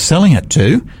whoever I was selling it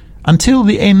to until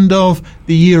the end of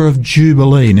the Year of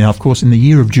Jubilee. Now, of course, in the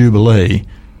Year of Jubilee,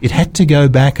 it had to go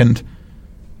back and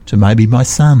to maybe my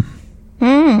son,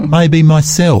 maybe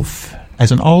myself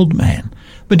as an old man.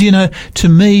 But, to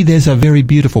me, there's a very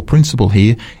beautiful principle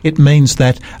here. It means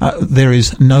that there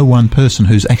is no one person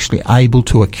who's actually able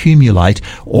to accumulate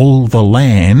all the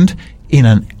land in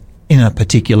a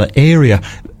particular area.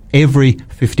 Every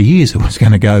 50 years it was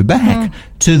going to go back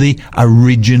to the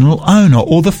original owner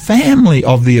or the family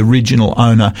of the original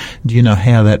owner. Do you know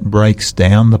how that breaks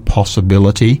down the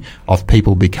possibility of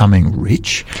people becoming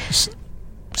rich?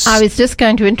 I was just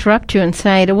going to interrupt you and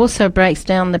say it also breaks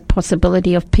down the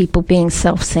possibility of people being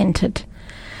self-centered.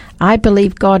 I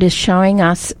believe God is showing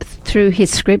us through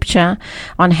his scripture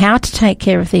on how to take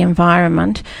care of the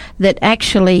environment that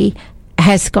actually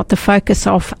has got the focus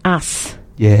off us.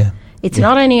 Yeah. It's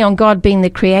not only on God being the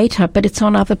creator, but it's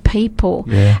on other people.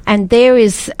 Yeah. And there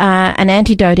is an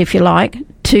antidote, if you like,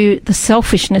 to the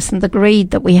selfishness and the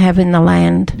greed that we have in the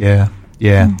land. Yeah.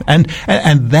 Yeah, and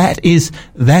that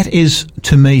is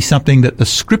to me something that the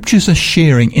scriptures are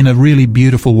sharing in a really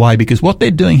beautiful way, because what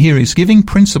they're doing here is giving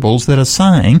principles that are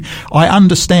saying, I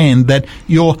understand that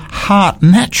your heart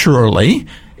naturally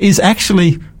is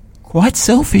actually quite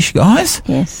selfish, guys.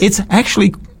 Yes. It's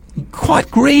actually quite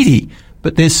greedy,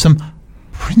 but there's some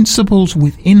principles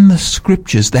within the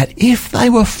scriptures that if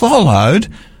they were followed,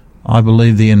 I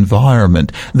believe the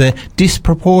environment, the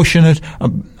disproportionate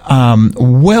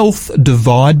wealth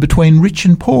divide between rich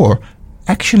and poor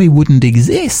actually wouldn't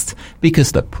exist,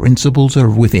 because the principles are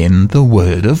within the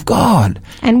Word of God.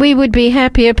 And we would be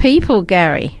happier people,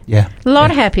 Gary. Yeah. A lot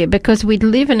happier, because we'd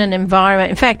live in an environment.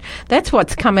 In fact, that's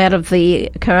what's come out of the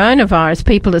coronavirus.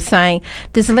 People are saying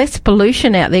there's less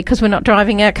pollution out there because we're not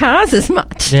driving our cars as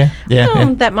much. Yeah.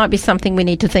 That might be something we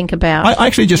need to think about. I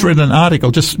actually just read an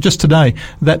article just today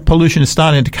that pollution is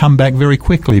starting to come back very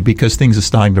quickly because things are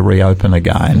starting to reopen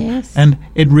again. Yes. And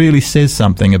it really says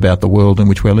something about the world in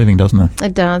which we're living, doesn't it?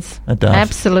 It does. It does.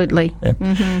 Absolutely. Yeah.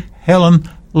 Mm-hmm. Helen,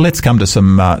 let's come to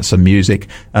some music.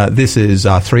 This is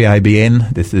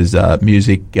 3ABN. This is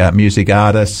music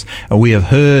artists. We have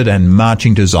heard and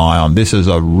Marching to Zion. This is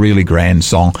a really grand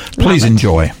song. Please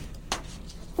enjoy.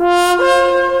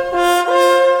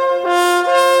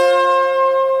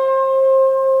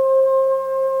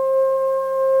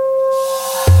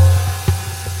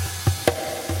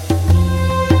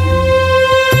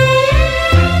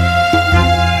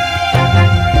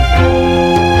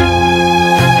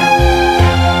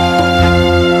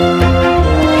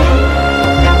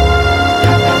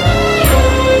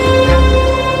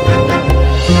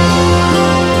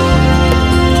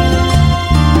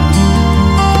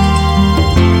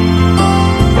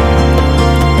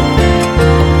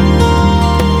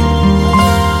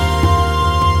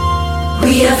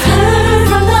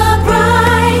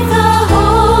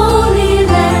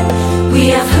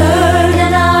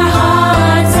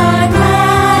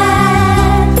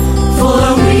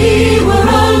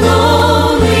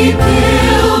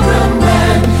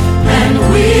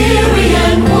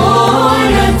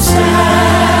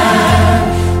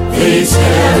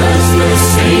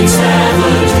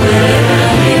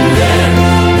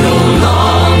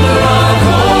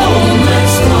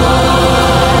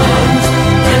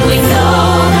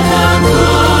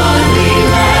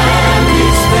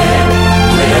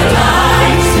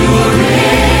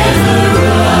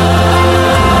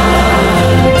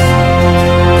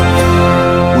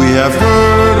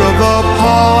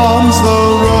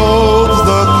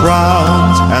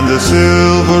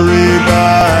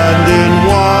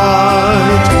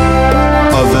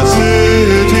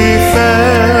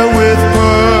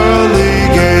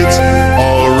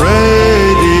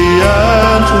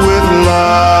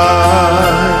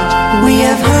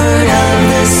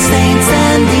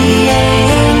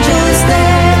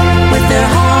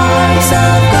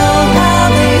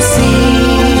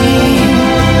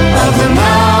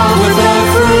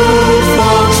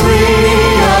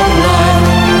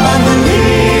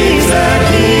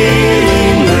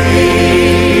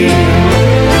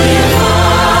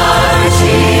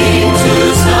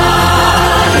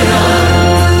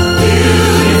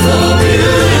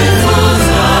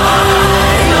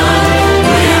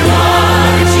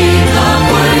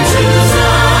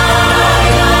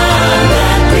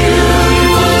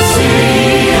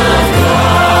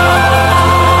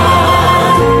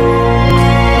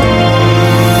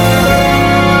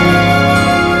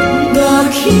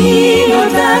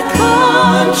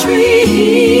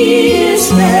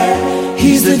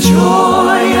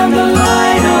 joy and the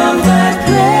light of that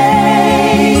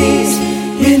place.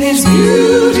 In his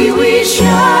beauty we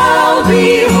shall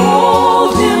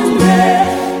behold him there,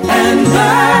 and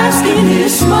bask in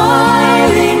his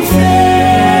smiling face.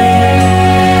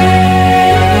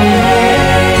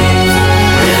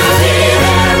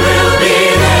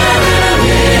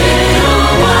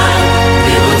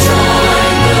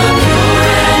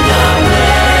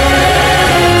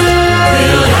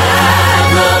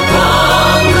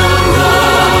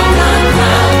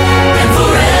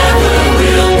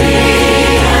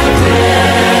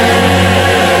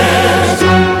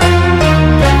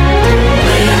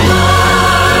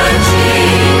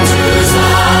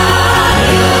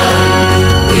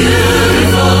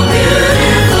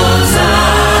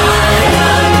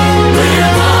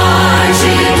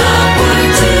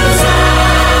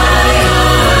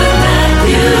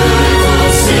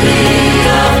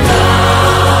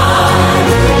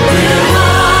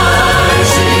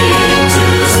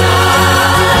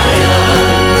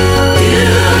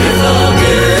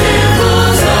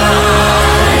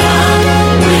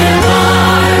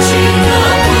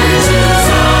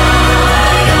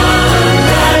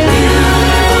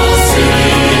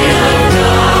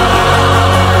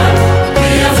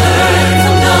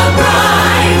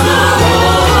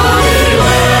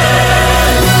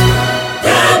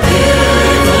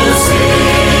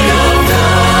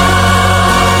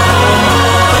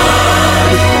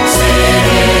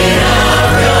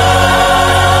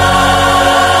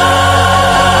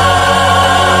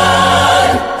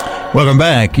 Welcome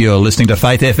back. You're listening to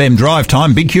Faith FM Drive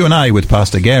Time, Big Q&A with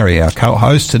Pastor Gary. Our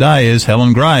co-host today is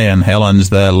Helen Gray, and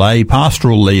Helen's the lay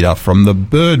pastoral leader from the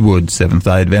Birdwood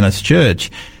Seventh-day Adventist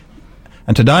Church.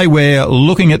 And today we're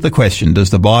looking at the question, does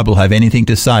the Bible have anything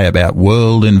to say about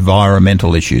world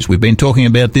environmental issues? We've been talking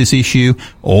about this issue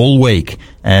all week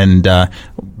and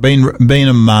been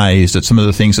amazed at some of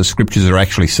the things the Scriptures are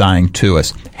actually saying to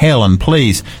us. Helen,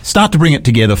 please start to bring it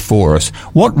together for us.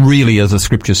 What really are the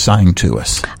Scriptures saying to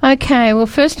us? Okay, well,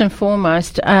 first and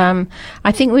foremost,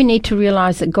 I think we need to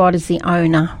realise that God is the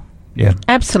owner. Yeah.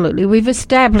 Absolutely. We've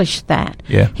established that.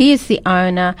 Yeah. He is the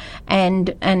owner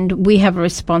and we have a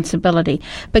responsibility.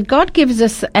 But God gives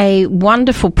us a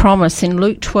wonderful promise in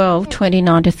Luke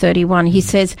 12:29-31. He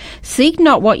says, "Seek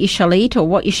not what you shall eat or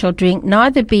what you shall drink,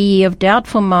 neither be ye of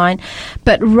doubtful mind,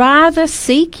 but rather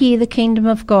seek ye the kingdom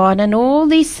of God, and all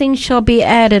these things shall be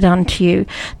added unto you."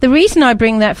 The reason I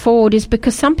bring that forward is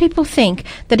because some people think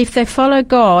that if they follow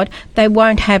God, they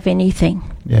won't have anything.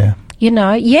 Yeah. You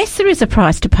know, yes, there is a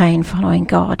price to pay in following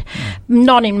God,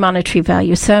 not in monetary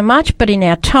value so much, but in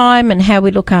our time and how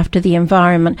we look after the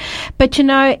environment. But, you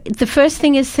know, the first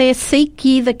thing is there, seek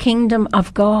ye the kingdom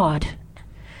of God.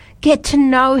 Get to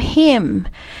know Him.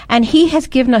 And He has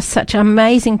given us such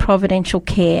amazing providential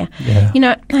care. Yeah. You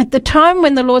know, at the time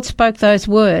when the Lord spoke those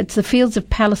words, the fields of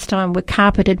Palestine were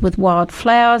carpeted with wild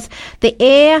flowers, the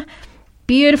air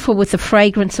beautiful with the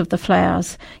fragrance of the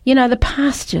flowers. You know, the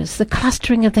pastures, the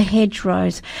clustering of the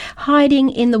hedgerows, hiding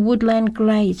in the woodland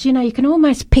glades. You know, you can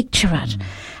almost picture it.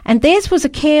 And theirs was a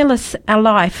careless a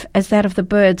life as that of the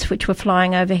birds which were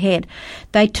flying overhead.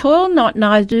 They toil not,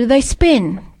 neither do they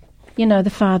spin. You know, the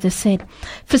Father said.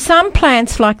 For some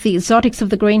plants, like the exotics of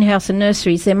the greenhouse and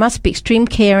nurseries, there must be extreme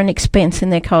care and expense in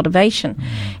their cultivation,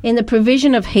 in the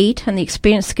provision of heat and the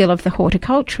experienced skill of the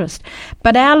horticulturist.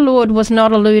 But our Lord was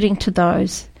not alluding to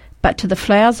those, but to the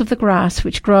flowers of the grass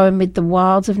which grow amid the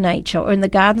wilds of nature or in the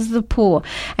gardens of the poor.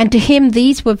 And to Him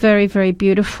these were very, very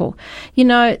beautiful. You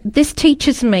know, this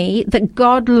teaches me that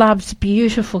God loves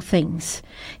beautiful things.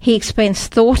 He expends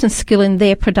thought and skill in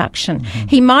their production.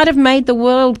 He might have made the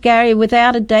world, Gary,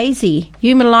 without a daisy,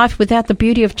 human life without the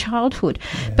beauty of childhood.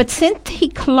 But since He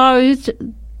clothed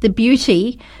the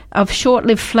beauty of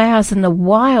short-lived flowers in the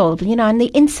wild, you know, and the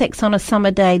insects on a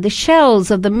summer day, the shells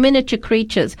of the miniature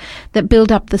creatures that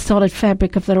build up the solid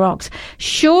fabric of the rocks.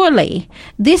 Surely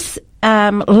this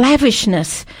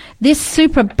lavishness, this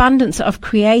superabundance of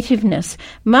creativeness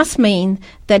must mean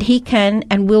that He can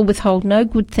and will withhold no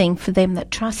good thing for them that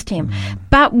trust Him.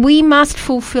 But we must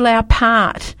fulfill our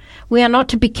part. We are not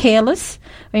to be careless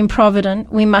or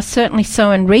improvident. We must certainly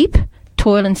sow and reap,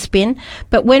 toil and spin,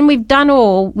 but when we've done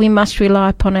all, we must rely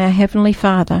upon our Heavenly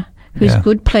Father, whose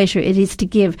good pleasure it is to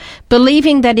give,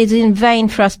 believing that it is in vain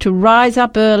for us to rise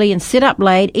up early and sit up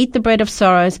late, eat the bread of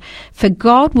sorrows, for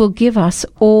God will give us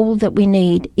all that we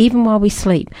need, even while we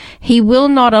sleep. He will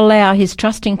not allow His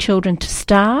trusting children to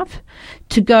starve,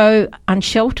 to go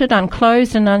unsheltered,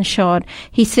 unclothed and unshod.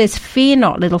 He says, "Fear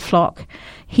not, little flock.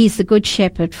 He's the good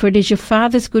shepherd, for it is your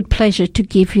Father's good pleasure to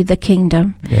give you the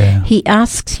kingdom." Yeah. He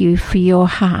asks you for your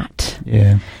heart.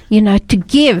 Yeah. You know, to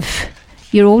give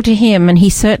you're all to him, and he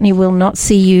certainly will not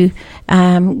see you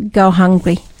go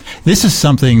hungry. This is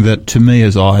something that, to me,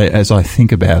 as I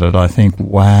think about it, I think,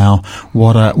 wow,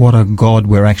 what a God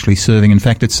we're actually serving. In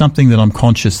fact, it's something that I'm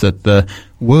conscious that the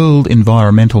world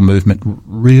environmental movement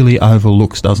really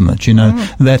overlooks, doesn't it?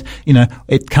 That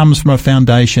it comes from a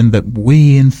foundation that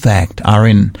we, in fact,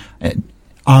 own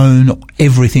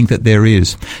everything that there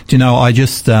is. I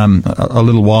just a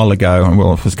little while ago,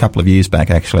 well, it was a couple of years back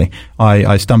actually,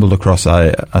 I stumbled across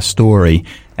a story,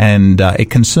 and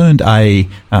it concerned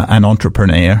an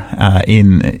entrepreneur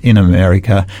in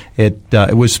America. It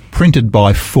was printed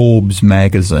by Forbes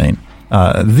magazine.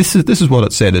 This is what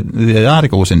it said. The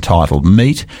article was entitled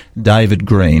 "Meet David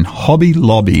Green, Hobby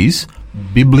Lobby's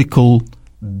Biblical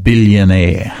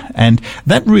Billionaire," and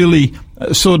that really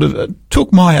sort of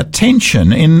took my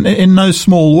attention in no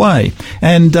small way.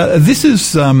 And this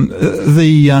is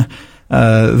the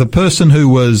person who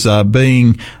was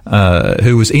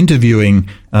who was interviewing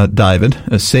David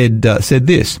said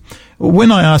this: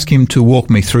 "When I asked him to walk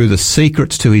me through the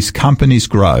secrets to his company's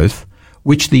growth,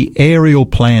 which the aerial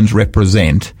plans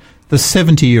represent, the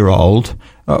 70-year-old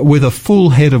with a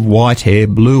full head of white hair,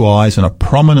 blue eyes, and a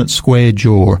prominent square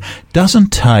jaw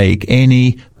doesn't take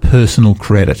any personal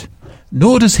credit.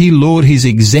 Nor does he laud his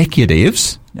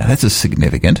executives," now that's a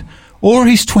significant, "or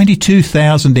his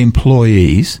 22,000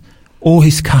 employees, or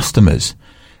his customers,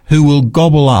 who will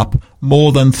gobble up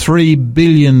more than $3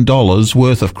 billion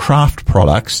worth of craft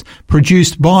products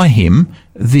produced by him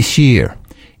this year.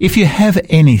 If you have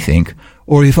anything,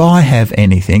 or if I have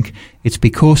anything, it's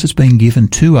because it's been given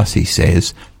to us," he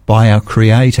says, "by our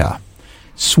Creator.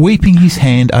 Sweeping his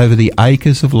hand over the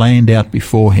acres of land out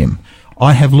before him,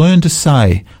 I have learned to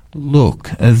say,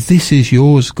 'Look, this is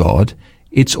yours, God.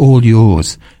 It's all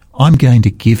yours. I'm going to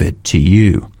give it to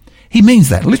you.'" He means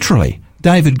that literally.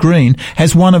 David Green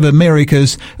has one of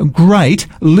America's great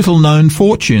little-known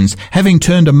fortunes, having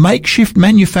turned a makeshift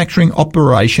manufacturing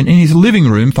operation in his living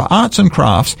room for arts and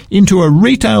crafts into a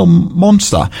retail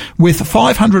monster with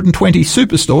 520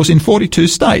 superstores in 42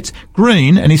 states.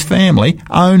 Green and his family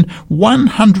own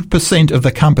 100% of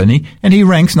the company, and he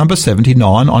ranks number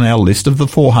 79 on our list of the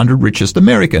 400 richest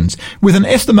Americans, with an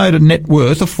estimated net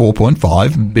worth of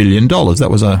 $4.5 billion. That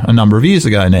was a number of years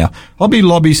ago now. Hobby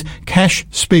Lobby's cash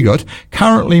spigot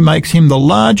currently makes him the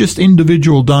largest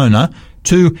individual donor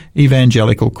to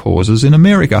evangelical causes in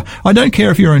America. "I don't care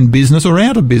if you're in business or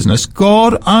out of business.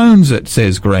 God owns it,"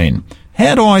 says Green.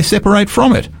 "How do I separate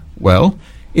from it?" "Well,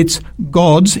 it's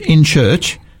God's in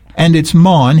church and it's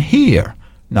mine here."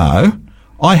 "No,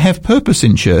 I have purpose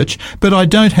in church, but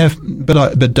don't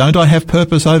I have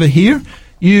purpose over here?"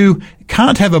 "You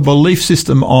can't have a belief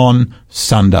system on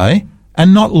Sunday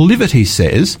and not live it," he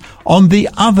says, "on the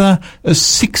other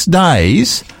 6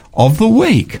 days of the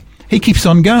week." He keeps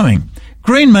on going.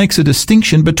 Green makes a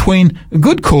distinction between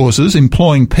good causes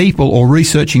employing people or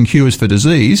researching cures for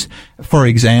disease, for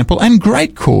example, and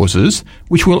great causes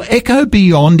which will echo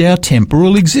beyond our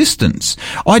temporal existence.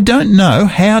 "I don't know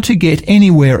how to get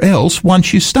anywhere else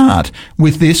once you start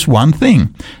with this one thing,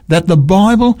 that the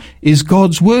Bible is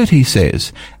God's Word," he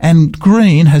says, and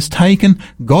Green has taken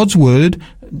God's Word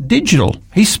digital.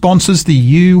 He sponsors the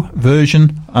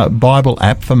YouVersion Bible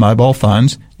app for mobile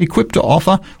phones, equipped to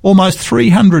offer almost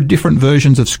 300 different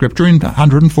versions of Scripture in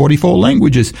 144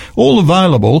 languages, all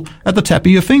available at the tap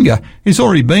of your finger. It's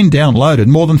already been downloaded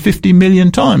more than 50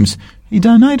 million times. He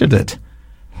donated it.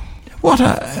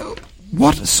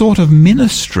 What sort of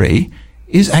ministry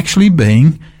is actually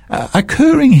being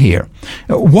occurring here?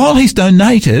 While he's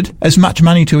donated as much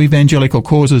money to evangelical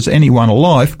causes as anyone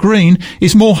alive, Green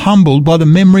is more humbled by the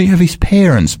memory of his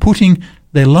parents putting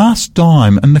their last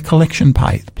dime in the collection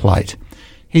plate.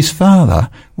 His father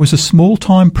was a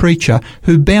small-time preacher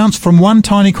who bounced from one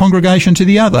tiny congregation to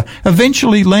the other,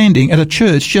 eventually landing at a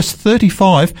church just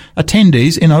 35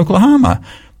 attendees in Oklahoma,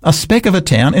 a speck of a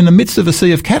town in the midst of a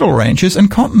sea of cattle ranches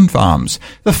and cotton farms.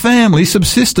 The family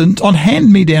subsisted on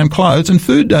hand-me-down clothes and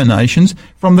food donations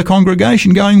from the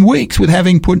congregation, going weeks without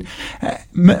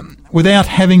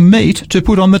having meat to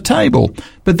put on the table.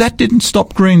 But that didn't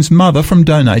stop Green's mother from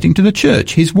donating to the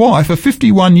church. His wife of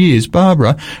 51 years,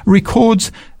 Barbara,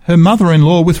 records her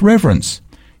mother-in-law with reverence.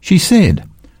 She said,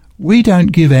 "We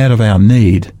don't give out of our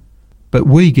need, but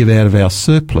we give out of our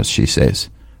surplus," she says.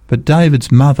 But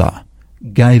David's mother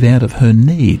gave out of her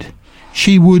need.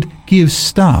 She would give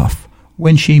stuff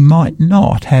when she might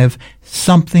not have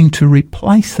something to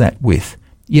replace that with,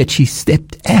 yet she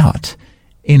stepped out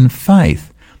in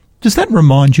faith. Does that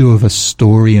remind you of a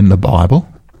story in the Bible?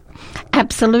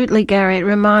 Absolutely, Gary. It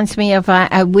reminds me of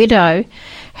a widow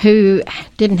who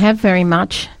didn't have very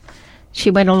much,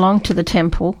 she went along to the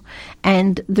temple,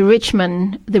 and the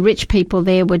rich people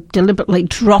there were deliberately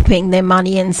dropping their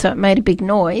money in, so it made a big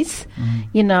noise,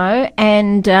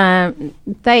 and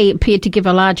they appeared to give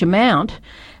a large amount.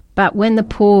 But when the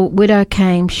poor widow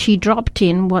came, she dropped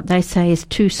in what they say is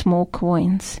 2 small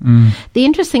coins. The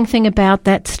interesting thing about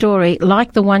that story,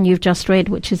 like the one you've just read,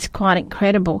 which is quite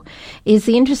incredible, is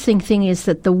the interesting thing is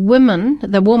that the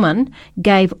woman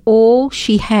gave all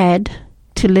she had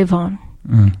to live on.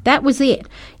 That was it.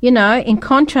 In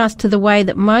contrast to the way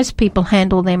that most people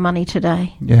handle their money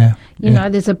today.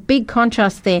 There's a big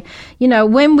contrast there.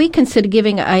 When we consider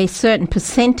giving a certain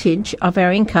percentage of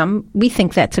our income, we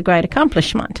think that's a great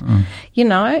accomplishment,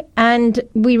 and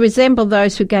we resemble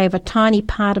those who gave a tiny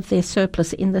part of their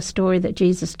surplus in the story that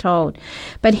Jesus told.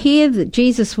 But here that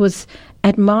Jesus was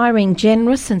admiring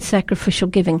generous and sacrificial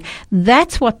giving.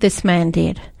 That's what this man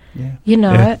did.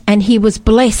 And he was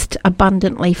blessed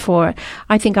abundantly for it.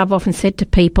 I think I've often said to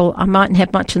people, I mightn't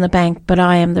have much in the bank, but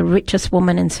I am the richest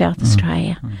woman in South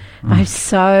Australia. I have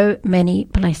so many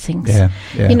blessings.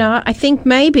 I think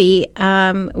maybe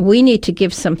we need to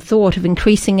give some thought of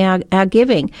increasing our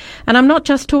giving. And I'm not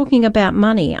just talking about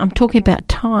money. I'm talking about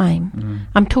time.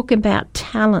 I'm talking about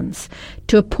talents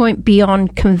to a point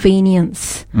beyond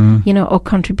convenience, or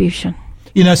contribution.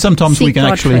 Sometimes we can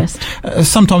actually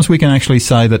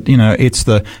say that,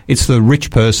 it's the rich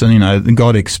person,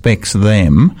 God expects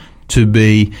them to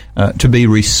be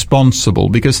responsible,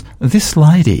 because this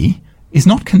lady is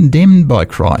not condemned by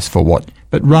Christ for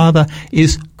but rather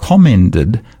is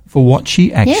commended for what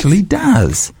she actually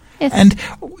does. Yes. And,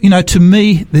 to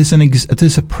me, there's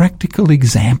a practical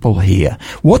example here.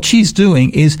 What she's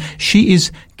doing is she is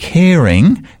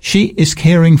caring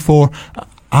for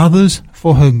others,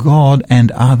 for her God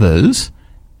and others,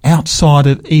 outside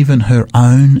of even her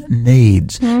own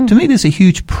needs. To me, there's a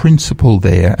huge principle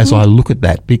there as I look at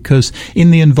that, because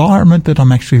in the environment that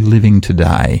I'm actually living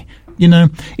today,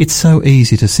 it's so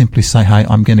easy to simply say, hey,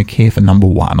 I'm going to care for number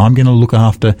one. I'm going to look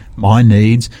after my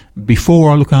needs before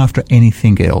I look after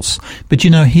anything else. But,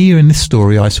 here in this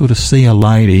story, I sort of see a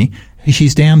lady,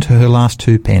 she's down to her last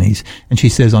 2 pennies, and she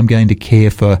says, I'm going to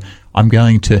give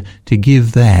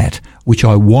that which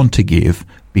I want to give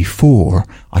before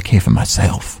I care for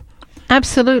myself.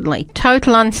 Absolutely.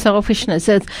 Total unselfishness.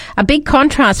 There's a big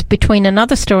contrast between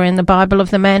another story in the Bible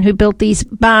of the man who built these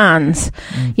barns.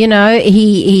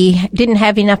 He didn't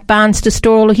have enough barns to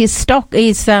store all of his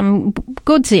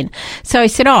goods in. So he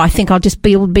said, I think I'll just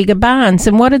build bigger barns.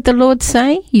 And what did the Lord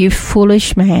say? You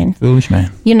foolish man. Foolish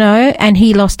man. And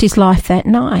he lost his life that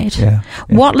night.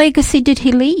 What legacy did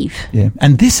he leave?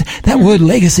 And that word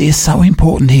legacy is so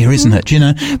important here, isn't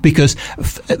it? Because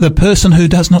the person who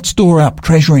does not store up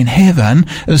treasure in heaven,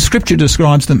 the Scripture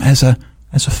describes them as a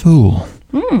fool.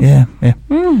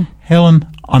 Helen,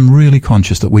 I'm really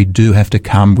conscious that we do have to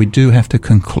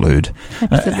conclude.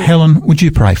 Helen, would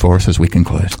you pray for us as we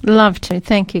conclude? Love to.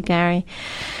 Thank you, Gary.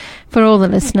 For all the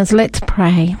listeners, let's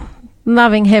pray.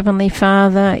 Loving Heavenly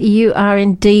Father, you are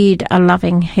indeed a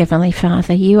loving Heavenly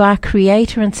Father. You are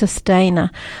creator and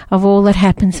sustainer of all that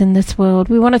happens in this world.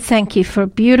 We want to thank you for a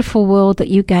beautiful world that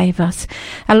you gave us,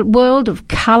 a world of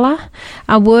colour,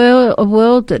 a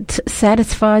world that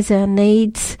satisfies our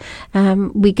needs.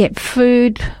 We get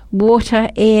food, water,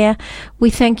 air.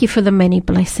 We thank you for the many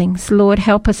blessings. Lord,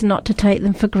 help us not to take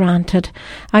them for granted.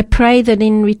 I pray that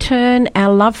in return,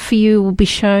 our love for you will be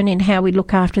shown in how we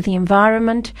look after the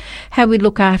environment, how we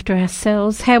look after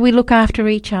ourselves, how we look after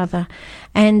each other.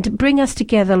 And bring us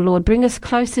together, Lord. Bring us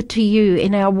closer to you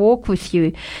in our walk with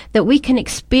you, that we can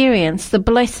experience the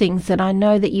blessings that I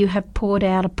know that you have poured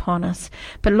out upon us.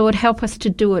 But, Lord, help us to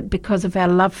do it because of our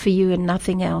love for you and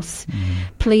nothing else.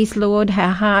 Please, Lord,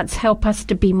 our hearts, help us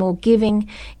to be more giving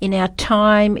in our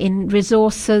time, in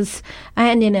resources,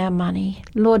 and in our money.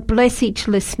 Lord, bless each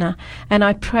listener. And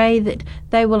I pray that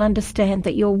they will understand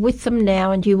that you're with them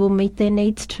now and you will meet their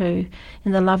needs too.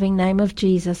 In the loving name of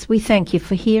Jesus, we thank you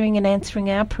for hearing and answering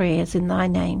our prayers in thy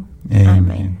name.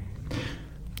 Amen.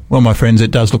 Well, my friends,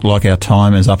 it does look like our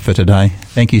time is up for today.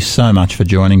 Thank you so much for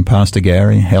joining Pastor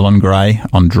Gary, Helen Gray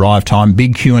on Drive Time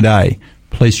Big Q&A.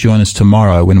 Please join us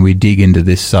tomorrow when we dig into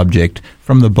this subject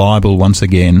from the Bible once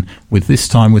again, with this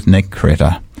time with Nick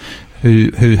Creta,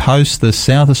 who hosts the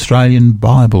South Australian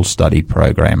Bible Study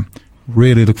Program.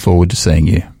 Really look forward to seeing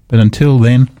you. But until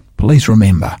then, please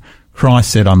remember,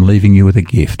 Christ said, I'm leaving you with a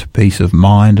gift, peace of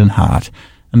mind and heart.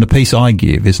 And the peace I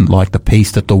give isn't like the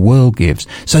peace that the world gives.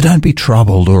 So don't be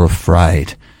troubled or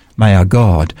afraid. May our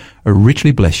God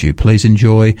richly bless you. Please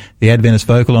enjoy the Adventist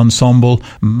Vocal Ensemble,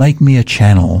 Make Me a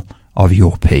Channel of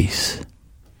Your Peace.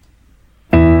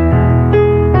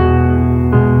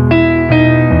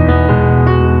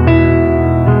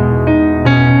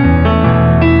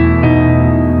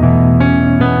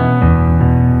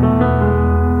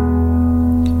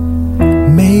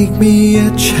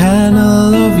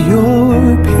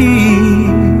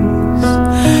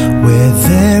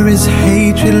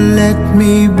 hatred, let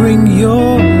me bring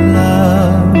your love.